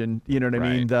imagine. You know what I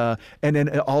mean? Right. And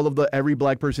then every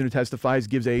black person who testifies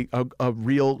gives a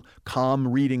real calm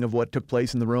reading of what took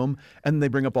place in the room, and they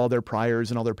bring up all their priors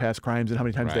and all their past crimes and how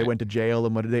many times they Right. went to jail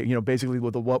and what did they, basically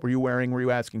with the what were you wearing? Were you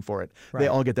asking for it? They Right.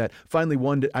 all get that.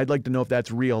 Finally, I'd like to know if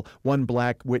that's real. One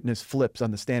black witness flips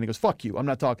on the stand and goes, "Fuck you! I'm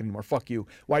not talking anymore. Fuck you!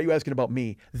 Why are you asking about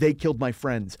me? They killed my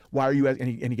friends. Why are you?" And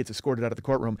he gets escorted out of the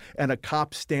courtroom, and a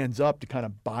cop stands up to kind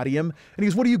of body him, and he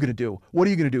goes, "What are you going to do? What are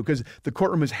you going to do?" Because the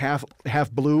courtroom is half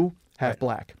blue, half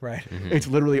black. Right. It's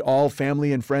literally all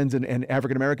family and friends and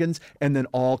African Americans, and then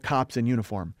all cops in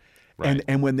uniform. Right.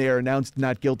 And when they are announced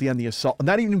not guilty on the assault,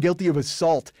 not even guilty of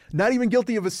assault,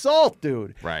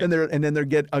 dude. Right. And then they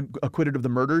get acquitted of the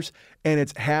murders, and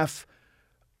it's half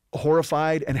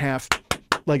horrified and half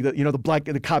like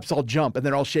the cops all jump and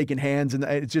they're all shaking hands, and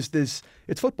it's just this.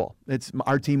 It's football. It's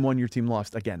our team won, your team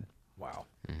lost again. Wow.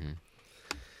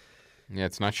 Yeah,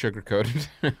 it's not sugar-coated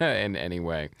in any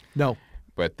way. No.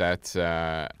 But that's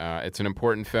it's an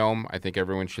important film. I think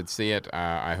everyone should see it.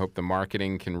 I hope the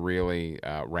marketing can really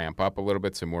ramp up a little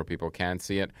bit so more people can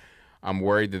see it. I'm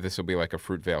worried that this will be like a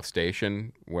Fruitvale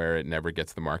Station where it never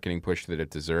gets the marketing push that it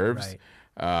deserves.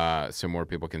 So more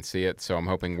people can see it. So I'm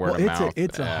hoping word of mouth.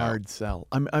 It's a hard sell.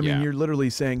 I mean, yeah. you're literally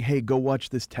saying, "Hey, go watch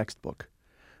this textbook,"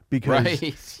 because Right.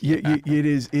 it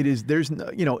is. There's no,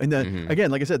 in the Mm-hmm. again,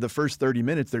 like I said, the first 30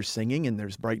 minutes there's singing and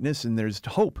there's brightness and there's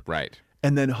hope, Right.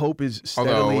 and then hope is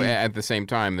steadily. Although at the same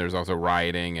time, there's also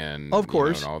rioting and Of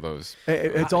course. and all those.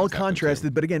 It's all things happen, contrasted,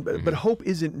 too. but again, but hope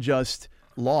isn't just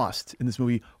lost in this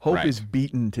movie. Hope Right. is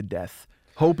beaten to death.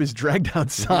 Hope is dragged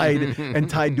outside and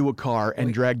tied to a car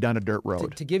and dragged down a dirt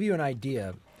road. To give you an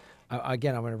idea,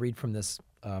 again, I'm going to read from this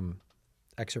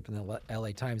excerpt in the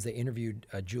L.A. Times. They interviewed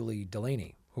Julie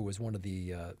Delaney, who was one of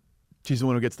the She's the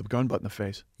one who gets the gun butt in the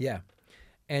face. yeah.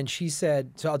 And she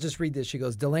said, so I'll just read this. She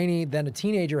goes, Delaney, then a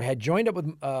teenager, had joined up with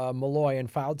Malloy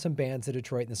and filed some bands in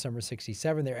Detroit in the summer of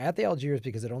 '67. They're at the Algiers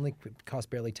because it only cost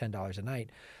barely $10 a night.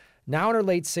 Now in her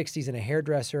late 60s and a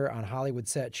hairdresser on Hollywood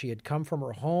set, she had come from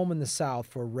her home in the South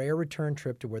for a rare return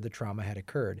trip to where the trauma had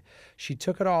occurred. She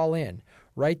took it all in.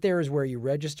 Right there is where you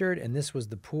registered, and this was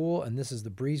the pool, and this is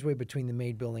the breezeway between the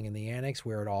maid building and the annex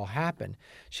where it all happened.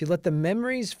 She let the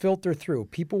memories filter through.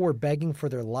 People were begging for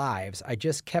their lives. I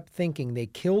just kept thinking they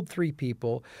killed 3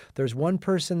 people. There's one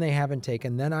person they haven't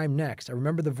taken. Then I'm next. I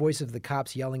remember the voice of the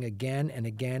cops yelling again and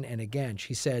again and again.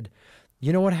 She said,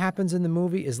 you know what happens in the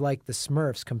movie is like the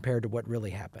Smurfs compared to what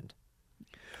really happened.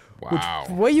 Wow.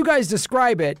 The way you guys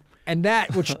describe it, and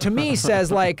that, which to me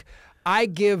says like,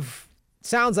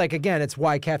 sounds like, again, it's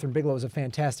why Catherine Bigelow is a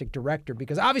fantastic director,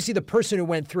 because obviously the person who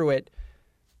went through it,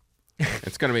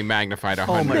 It's going to be magnified a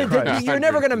Oh my hundred. Christ. you're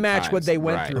never going to match times. what they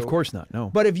went Right. through. Of course not. No.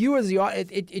 But if you as the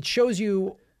it shows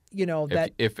you,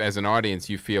 that If as an audience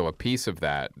you feel a piece of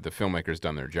that, the filmmaker's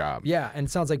done their job. yeah, and it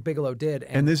sounds like Bigelow did.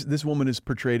 And this woman is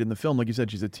portrayed in the film, like you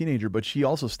said, she's a teenager, but she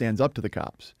also stands up to the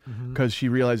cops because she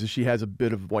realizes she has a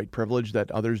bit of white privilege that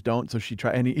others don't. So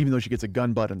and even though she gets a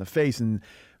gun butt in the face, and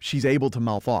she's able to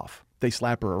mouth off. They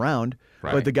slap her around,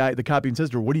 Right. but the cop even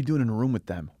says to her, "What are you doing in a room with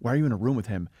them? Why are you in a room with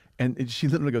him?" And she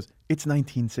literally goes, "It's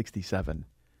 1967.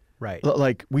 Right.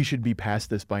 Like we should be past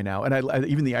this by now." And I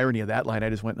even the irony of that line, I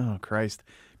just went, "Oh Christ,"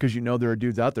 because there are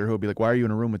dudes out there who'll be like, "Why are you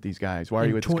in a room with these guys? Why are In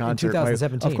you at this in concert?" Why-"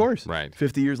 2017. Of course, Right.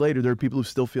 50 years later, there are people who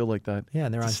still feel like that. Yeah,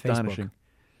 and they're It's on Facebook. astonishing.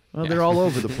 Well, they're all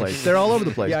over the place. They're all over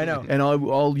the place. Yeah, I know. And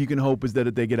all you can hope is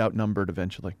that they get outnumbered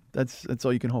eventually. That's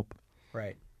all you can hope.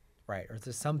 Right. Right. Or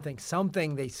there's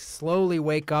something they slowly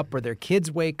wake up, or their kids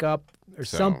wake up, or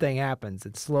So- something happens.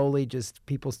 It slowly just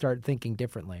people start thinking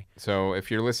differently. So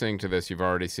if you're listening to this, you've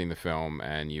already seen the film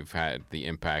and you've had the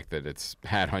impact that it's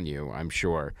had on you, I'm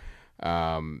sure.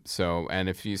 And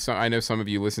if I know some of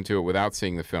you listen to it without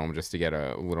seeing the film just to get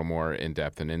a little more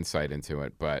in-depth and insight into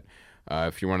it. But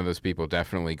if you're one of those people,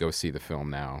 definitely go see the film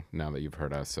now that you've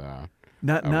heard us.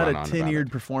 Not run a on about tin-eared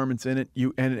it. performance in it.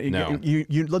 No. You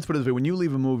let's put it this way: when you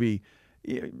leave a movie,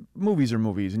 movies are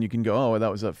movies, and you can go, "Oh,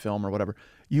 that was a film" or whatever.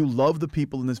 You love the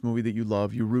people in this movie that you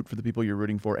love. You root for the people you're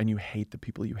rooting for, and you hate the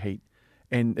people you hate.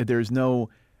 And there's no.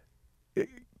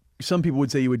 Some people would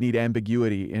say you would need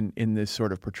ambiguity in this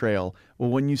sort of portrayal.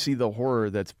 Well, when you see the horror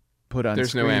that's put on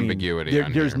There's no screen, ambiguity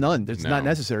on there's here. none. It's not No.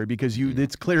 necessary because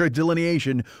it's clear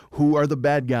delineation who are the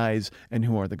bad guys and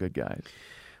who are the good guys.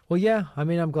 Well, yeah. I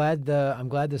mean, I'm glad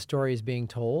the story is being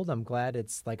told. I'm glad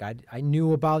it's like I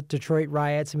knew about Detroit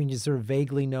riots. I mean, you sort of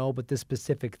vaguely know, but this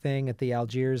specific thing at the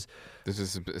Algiers. This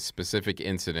is a specific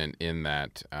incident in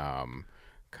that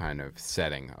kind of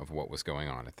setting of what was going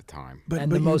on at the time.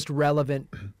 The most relevant,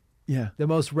 Yeah.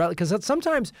 because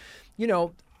sometimes,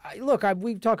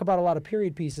 we talk about a lot of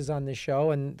period pieces on this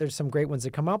show, and there's some great ones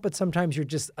that come out. But sometimes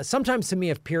sometimes to me,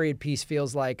 a period piece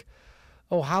feels like,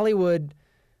 oh, Hollywood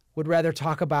would rather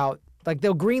talk about, like,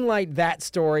 they'll greenlight that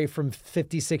story from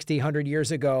 50, 60, 100 years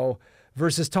ago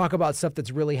versus talk about stuff that's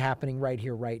really happening right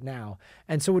here, right now.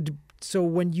 And so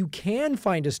when you can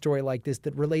find a story like this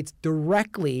that relates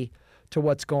directly to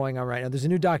what's going on right now, there's a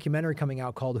new documentary coming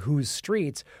out called Whose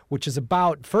Streets, which is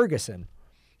about Ferguson.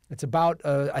 It's about,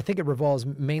 I think it revolves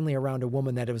mainly around a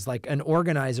woman that was like an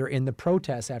organizer in the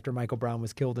protests after Michael Brown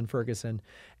was killed in Ferguson.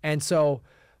 And so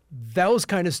those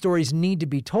kind of stories need to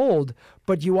be told,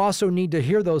 but you also need to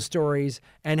hear those stories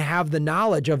and have the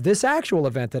knowledge of this actual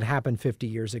event that happened 50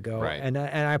 years ago. Right. And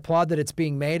I applaud that it's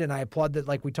being made, and I applaud that,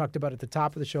 like we talked about at the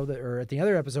top of the show, or at the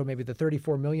other episode, maybe the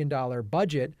 $34 million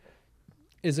budget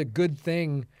is a good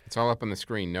thing. It's all up on the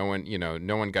screen. No one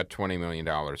got $20 million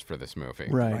for this movie.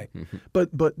 Right. But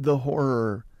the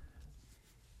horror,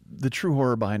 the true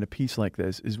horror behind a piece like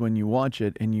this is when you watch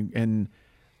it and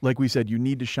like we said, you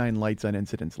need to shine lights on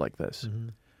incidents like this.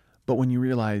 But when you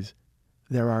realize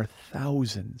there are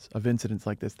thousands of incidents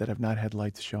like this that have not had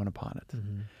lights shown upon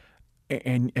it.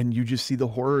 And you just see the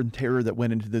horror and terror that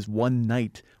went into this one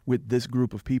night with this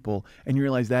group of people, and you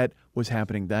realize that was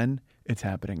happening then, it's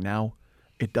happening now.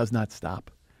 It does not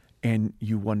stop. And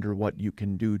you wonder what you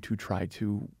can do to try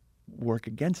to work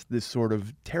against this sort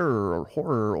of terror or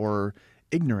horror or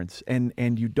ignorance,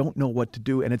 and you don't know what to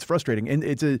do, and it's frustrating. And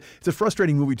it's a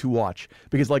frustrating movie to watch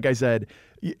because, like I said,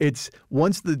 it's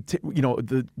once the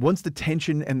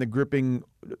tension and the gripping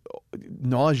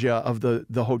nausea of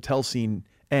the hotel scene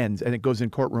ends and it goes in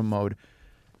courtroom mode,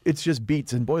 it's just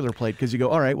beats and boilerplate because you go,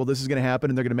 all right, well, this is going to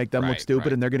happen and they're going to make them look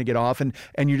stupid and they're going to get off, and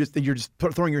you're just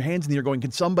throwing your hands in the air going,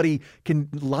 can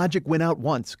logic win out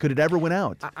once? Could it ever win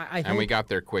out? I think, and we got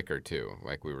there quicker too,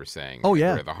 like we were saying. Oh,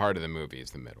 yeah. Where the heart of the movie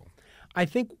is the middle. I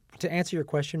think, to answer your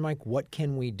question, Mike, what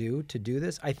can we do to do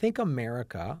this? I think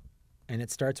America, and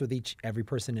it starts with every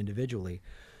person individually.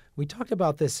 We talked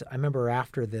about this, I remember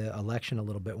after the election a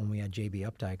little bit when we had J.B.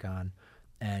 Updike on,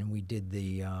 and we did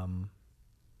the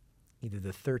either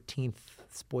the 13th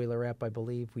spoiler ep, I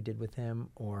believe we did with him,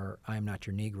 or I'm Not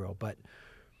Your Negro.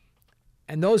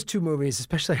 And those two movies,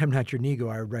 especially I'm Not Your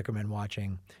Negro, I would recommend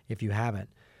watching if you haven't.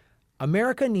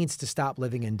 America needs to stop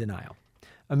living in denial.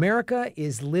 America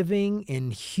is living in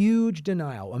huge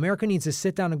denial. America needs to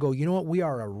sit down and go, you know what? We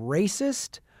are a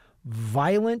racist,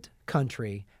 violent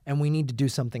country, and we need to do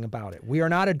something about it. We are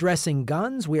not addressing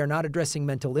guns. We are not addressing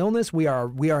mental illness. We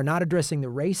are not addressing the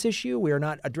race issue. We are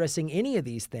not addressing any of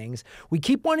these things. We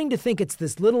keep wanting to think it's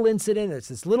this little incident, or it's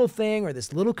this little thing, or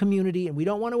this little community, and we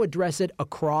don't want to address it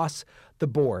across the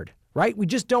board, right? We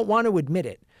just don't want to admit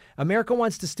it. America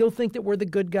wants to still think that we're the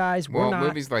good guys. We're not.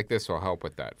 Movies like this will help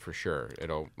with that for sure.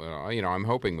 It'll, I'm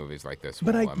hoping movies like this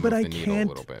will move the needle a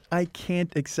little bit. I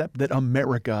can't accept that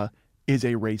America is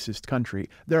a racist country.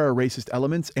 There are racist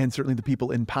elements, and certainly the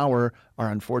people in power are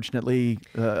unfortunately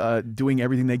doing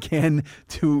everything they can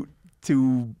to.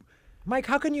 Mike,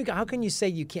 how can you say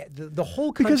you can't? The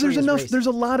whole country because is racist. There's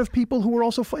a lot of people who are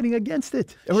also fighting against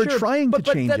it or trying to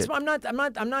change it. I'm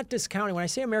not discounting when I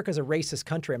say America is a racist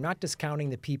country. I'm not discounting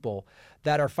the people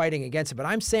that are fighting against it. But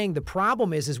I'm saying the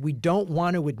problem is we don't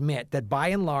want to admit that by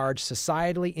and large,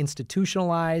 societally,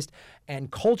 institutionalized,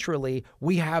 and culturally,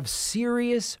 we have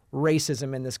serious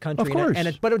racism in this country. Of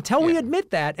course. But until we admit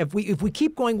that, if we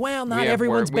keep going, well, not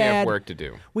everyone's bad. We have work to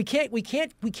do. We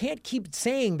can't keep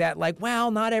saying that like, well,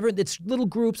 not everyone. It's little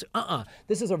groups.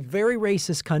 This is a very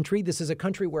racist country. This is a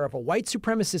country where if a white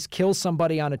supremacist kills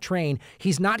somebody on a train,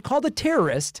 he's not called a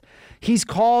terrorist. He's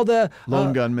called a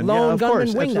lone gunman. Lone gunman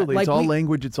course, wingnut. Absolutely. It's all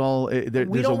language. It's all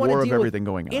there's a war of everything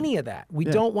going on. Any of that. We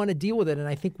don't want to deal with it, and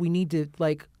I think we need to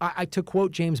to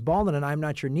quote James Baldwin, and I'm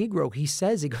Not Your Negro. He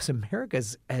goes, America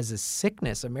has a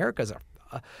sickness. America's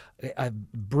a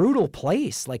brutal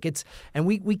place. And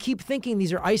we keep thinking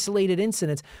these are isolated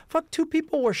incidents. Fuck, 2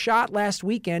 people were shot last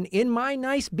weekend in my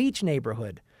nice beach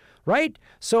neighborhood, right?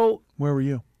 So where were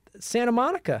you? Santa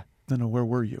Monica. No, where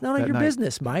were you? None of your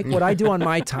business, Mike. What I do on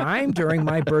my time during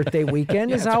my birthday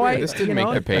weekend is how This didn't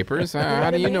make the papers.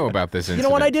 How do you know about this incident? You know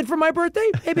what I did for my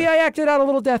birthday? Maybe I acted out a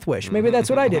little death wish. Maybe that's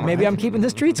what I did. Maybe I'm keeping the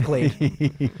streets clean.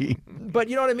 But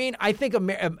you know what I mean? I think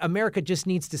America just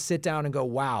needs to sit down and go,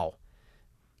 wow,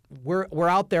 we're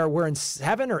out there. We're in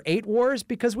 7 or 8 wars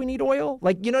because we need oil.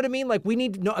 You know what I mean?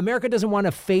 America doesn't want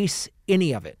to face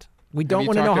any of it. We don't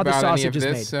want to know how the sausage is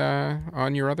made. Have you talked about any of this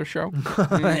on your other show?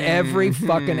 Every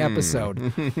fucking episode.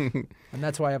 And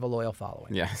that's why I have a loyal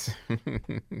following. Yes.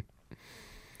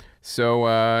 So,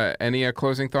 any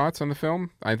closing thoughts on the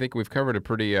film? I think we've covered it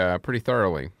pretty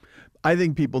thoroughly. I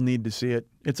think people need to see it.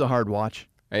 It's a hard watch.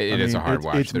 It is a hard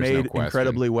watch. It's There's made no question.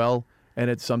 incredibly well, and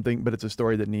it's it's a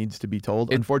story that needs to be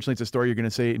told. Unfortunately, it's a story you're going to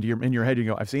say in your head. You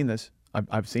go, I've seen this.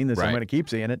 I've seen this. Right. I'm going to keep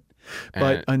seeing it.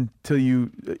 But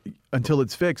until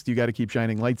it's fixed, you got to keep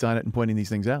shining lights on it and pointing these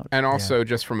things out. And also,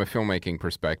 just from a filmmaking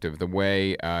perspective, the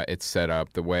way it's set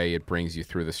up, the way it brings you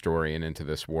through the story and into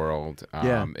this world,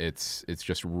 it's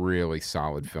just really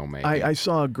solid filmmaking. I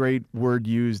saw a great word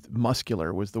used.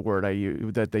 Muscular was the word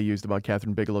that they used about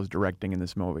Catherine Bigelow's directing in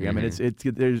this movie. I mean,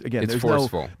 there's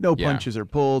forceful. No punches are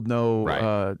pulled.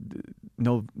 No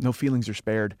feelings are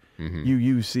spared.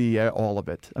 You see all of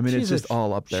it. I mean, it's just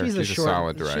all up there. She's a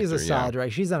solid director. She's a solid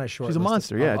director. She's on a short. She's a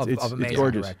monster. It's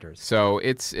gorgeous. Directors. So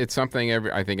it's something.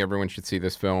 I think everyone should see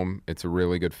this film. It's a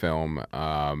really good film.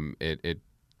 It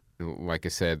like I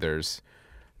said,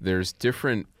 there's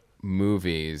different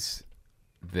movies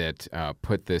that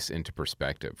put this into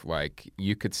perspective. Like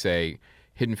you could say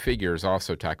Hidden Figures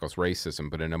also tackles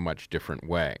racism, but in a much different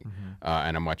way,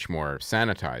 and a much more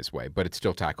sanitized way. But it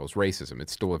still tackles racism.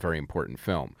 It's still a very important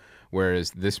film. Whereas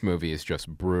this movie is just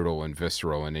brutal and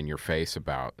visceral and in your face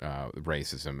about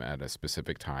racism at a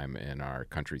specific time in our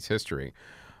country's history.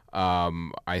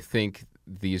 I think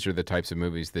these are the types of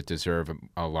movies that deserve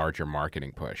a larger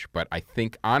marketing push. But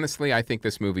honestly, I think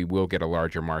this movie will get a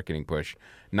larger marketing push,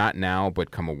 not now,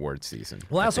 but come award season.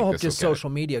 Well, I also think hope this will just get it. social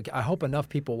media. I hope enough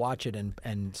people watch it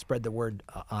and spread the word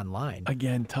online.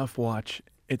 Again, tough watch.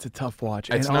 It's a tough watch.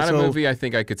 It's and not also, a movie I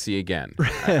think I could see again.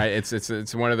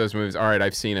 It's one of those movies. All right,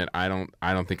 I've seen it. I don't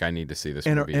think I need to see this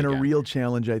movie And again. a real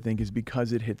challenge, I think, is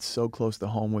because it hits so close to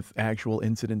home with actual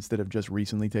incidents that have just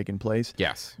recently taken place.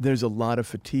 Yes. There's a lot of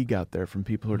fatigue out there from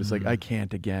people who are just like, I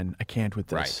can't again. I can't with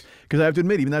this. Right. Because I have to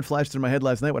admit, even that flashed through my head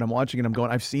last night when I'm watching it. I'm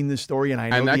going, I've seen this story and I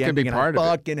know And that the could be ending part and of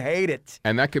I it. fucking hate it.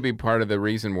 And that could be part of the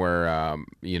reason where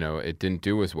it didn't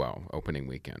do as well opening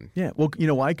weekend. Yeah. Well, you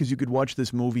know why? Because you could watch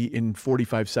this movie in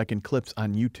 45-second clips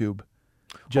on YouTube,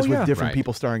 just yeah. with different Right.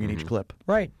 people starring in each clip.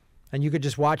 Right. And you could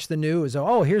just watch the news.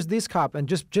 Oh, here's this cop, and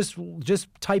just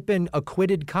type in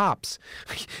acquitted cops,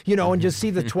 and just see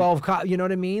the 12 cops. You know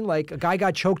what I mean? Like a guy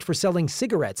got choked for selling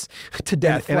cigarettes to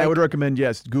death. And I would recommend,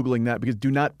 yes, Googling that, because do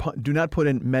not put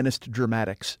in menaced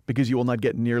dramatics, because you will not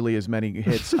get nearly as many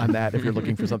hits on that if you're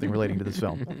looking for something relating to this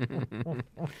film.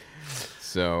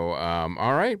 So,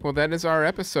 all right. Well, that is our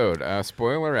episode.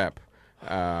 Spoiler ep.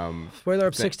 Spoiler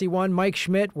up 61. Mike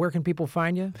Schmidt, where can people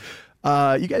find you?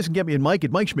 You guys can get me at Mike at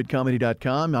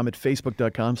MikeSchmidtComedy.com. I'm at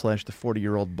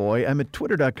Facebook.com/the40-year-old-boy. I'm at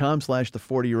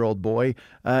Twitter.com/the40-year-old-boy.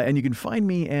 And you can find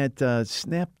me at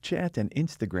Snapchat and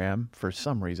Instagram for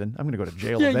some reason. I'm going to go to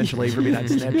jail eventually for being on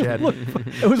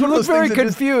Snapchat. It was You one of look those very things that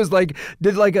just- confused. Like,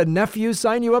 did like a nephew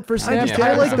sign you up for Snapchat?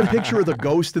 I like the picture of the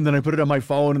ghost, and then I put it on my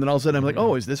phone, and then all of a sudden I'm like,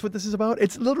 oh, is this what this is about?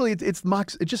 It's literally it's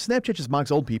mocks. It's just Snapchat just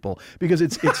mocks old people because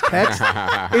it's text.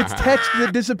 It's text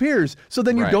that disappears. So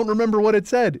then you Right. don't remember what it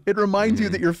said. It reminds you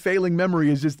that your failing memory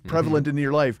is just prevalent into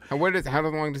your life. How long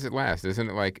does it last? Isn't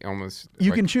it like almost?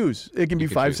 You like- can choose. It can be You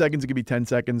can 5 choose. seconds. It can be 10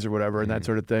 seconds or whatever, and that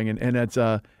sort of thing. And it's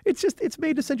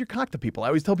made to send your cock to people. I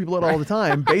always tell people it all the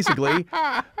time. Basically,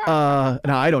 now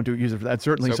I don't use it for that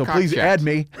certainly. So So cock please checked. add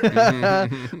me.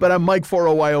 But I'm Mike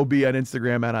 40YOB on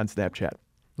Instagram and on Snapchat.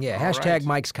 Yeah, All hashtag right.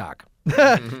 Mike's cock.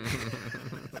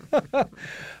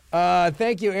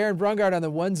 Thank you, Aaron Brungard, on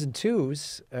the ones and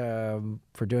twos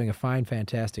for doing a fine,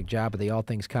 fantastic job of the All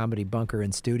Things Comedy bunker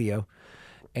and studio.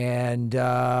 And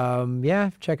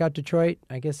check out Detroit.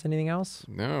 I guess anything else?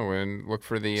 No, and look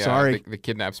for the Sorry. the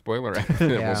kidnap spoiler. ep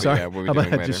Yeah. that Sorry. we'll be How about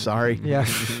doing that? later. Just sorry. Yeah.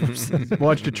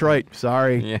 Watch Detroit.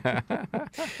 Sorry. Yeah.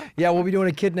 Yeah, we'll be doing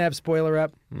a kidnap spoiler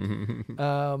up,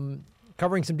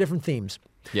 covering some different themes.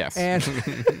 Yes. And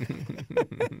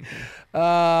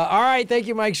all right, thank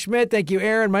you, Mike Schmidt. Thank you,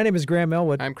 Aaron. My name is Graham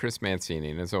Elwood. I'm Chris Mancini,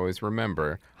 and as always,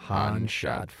 remember, Han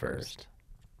shot first.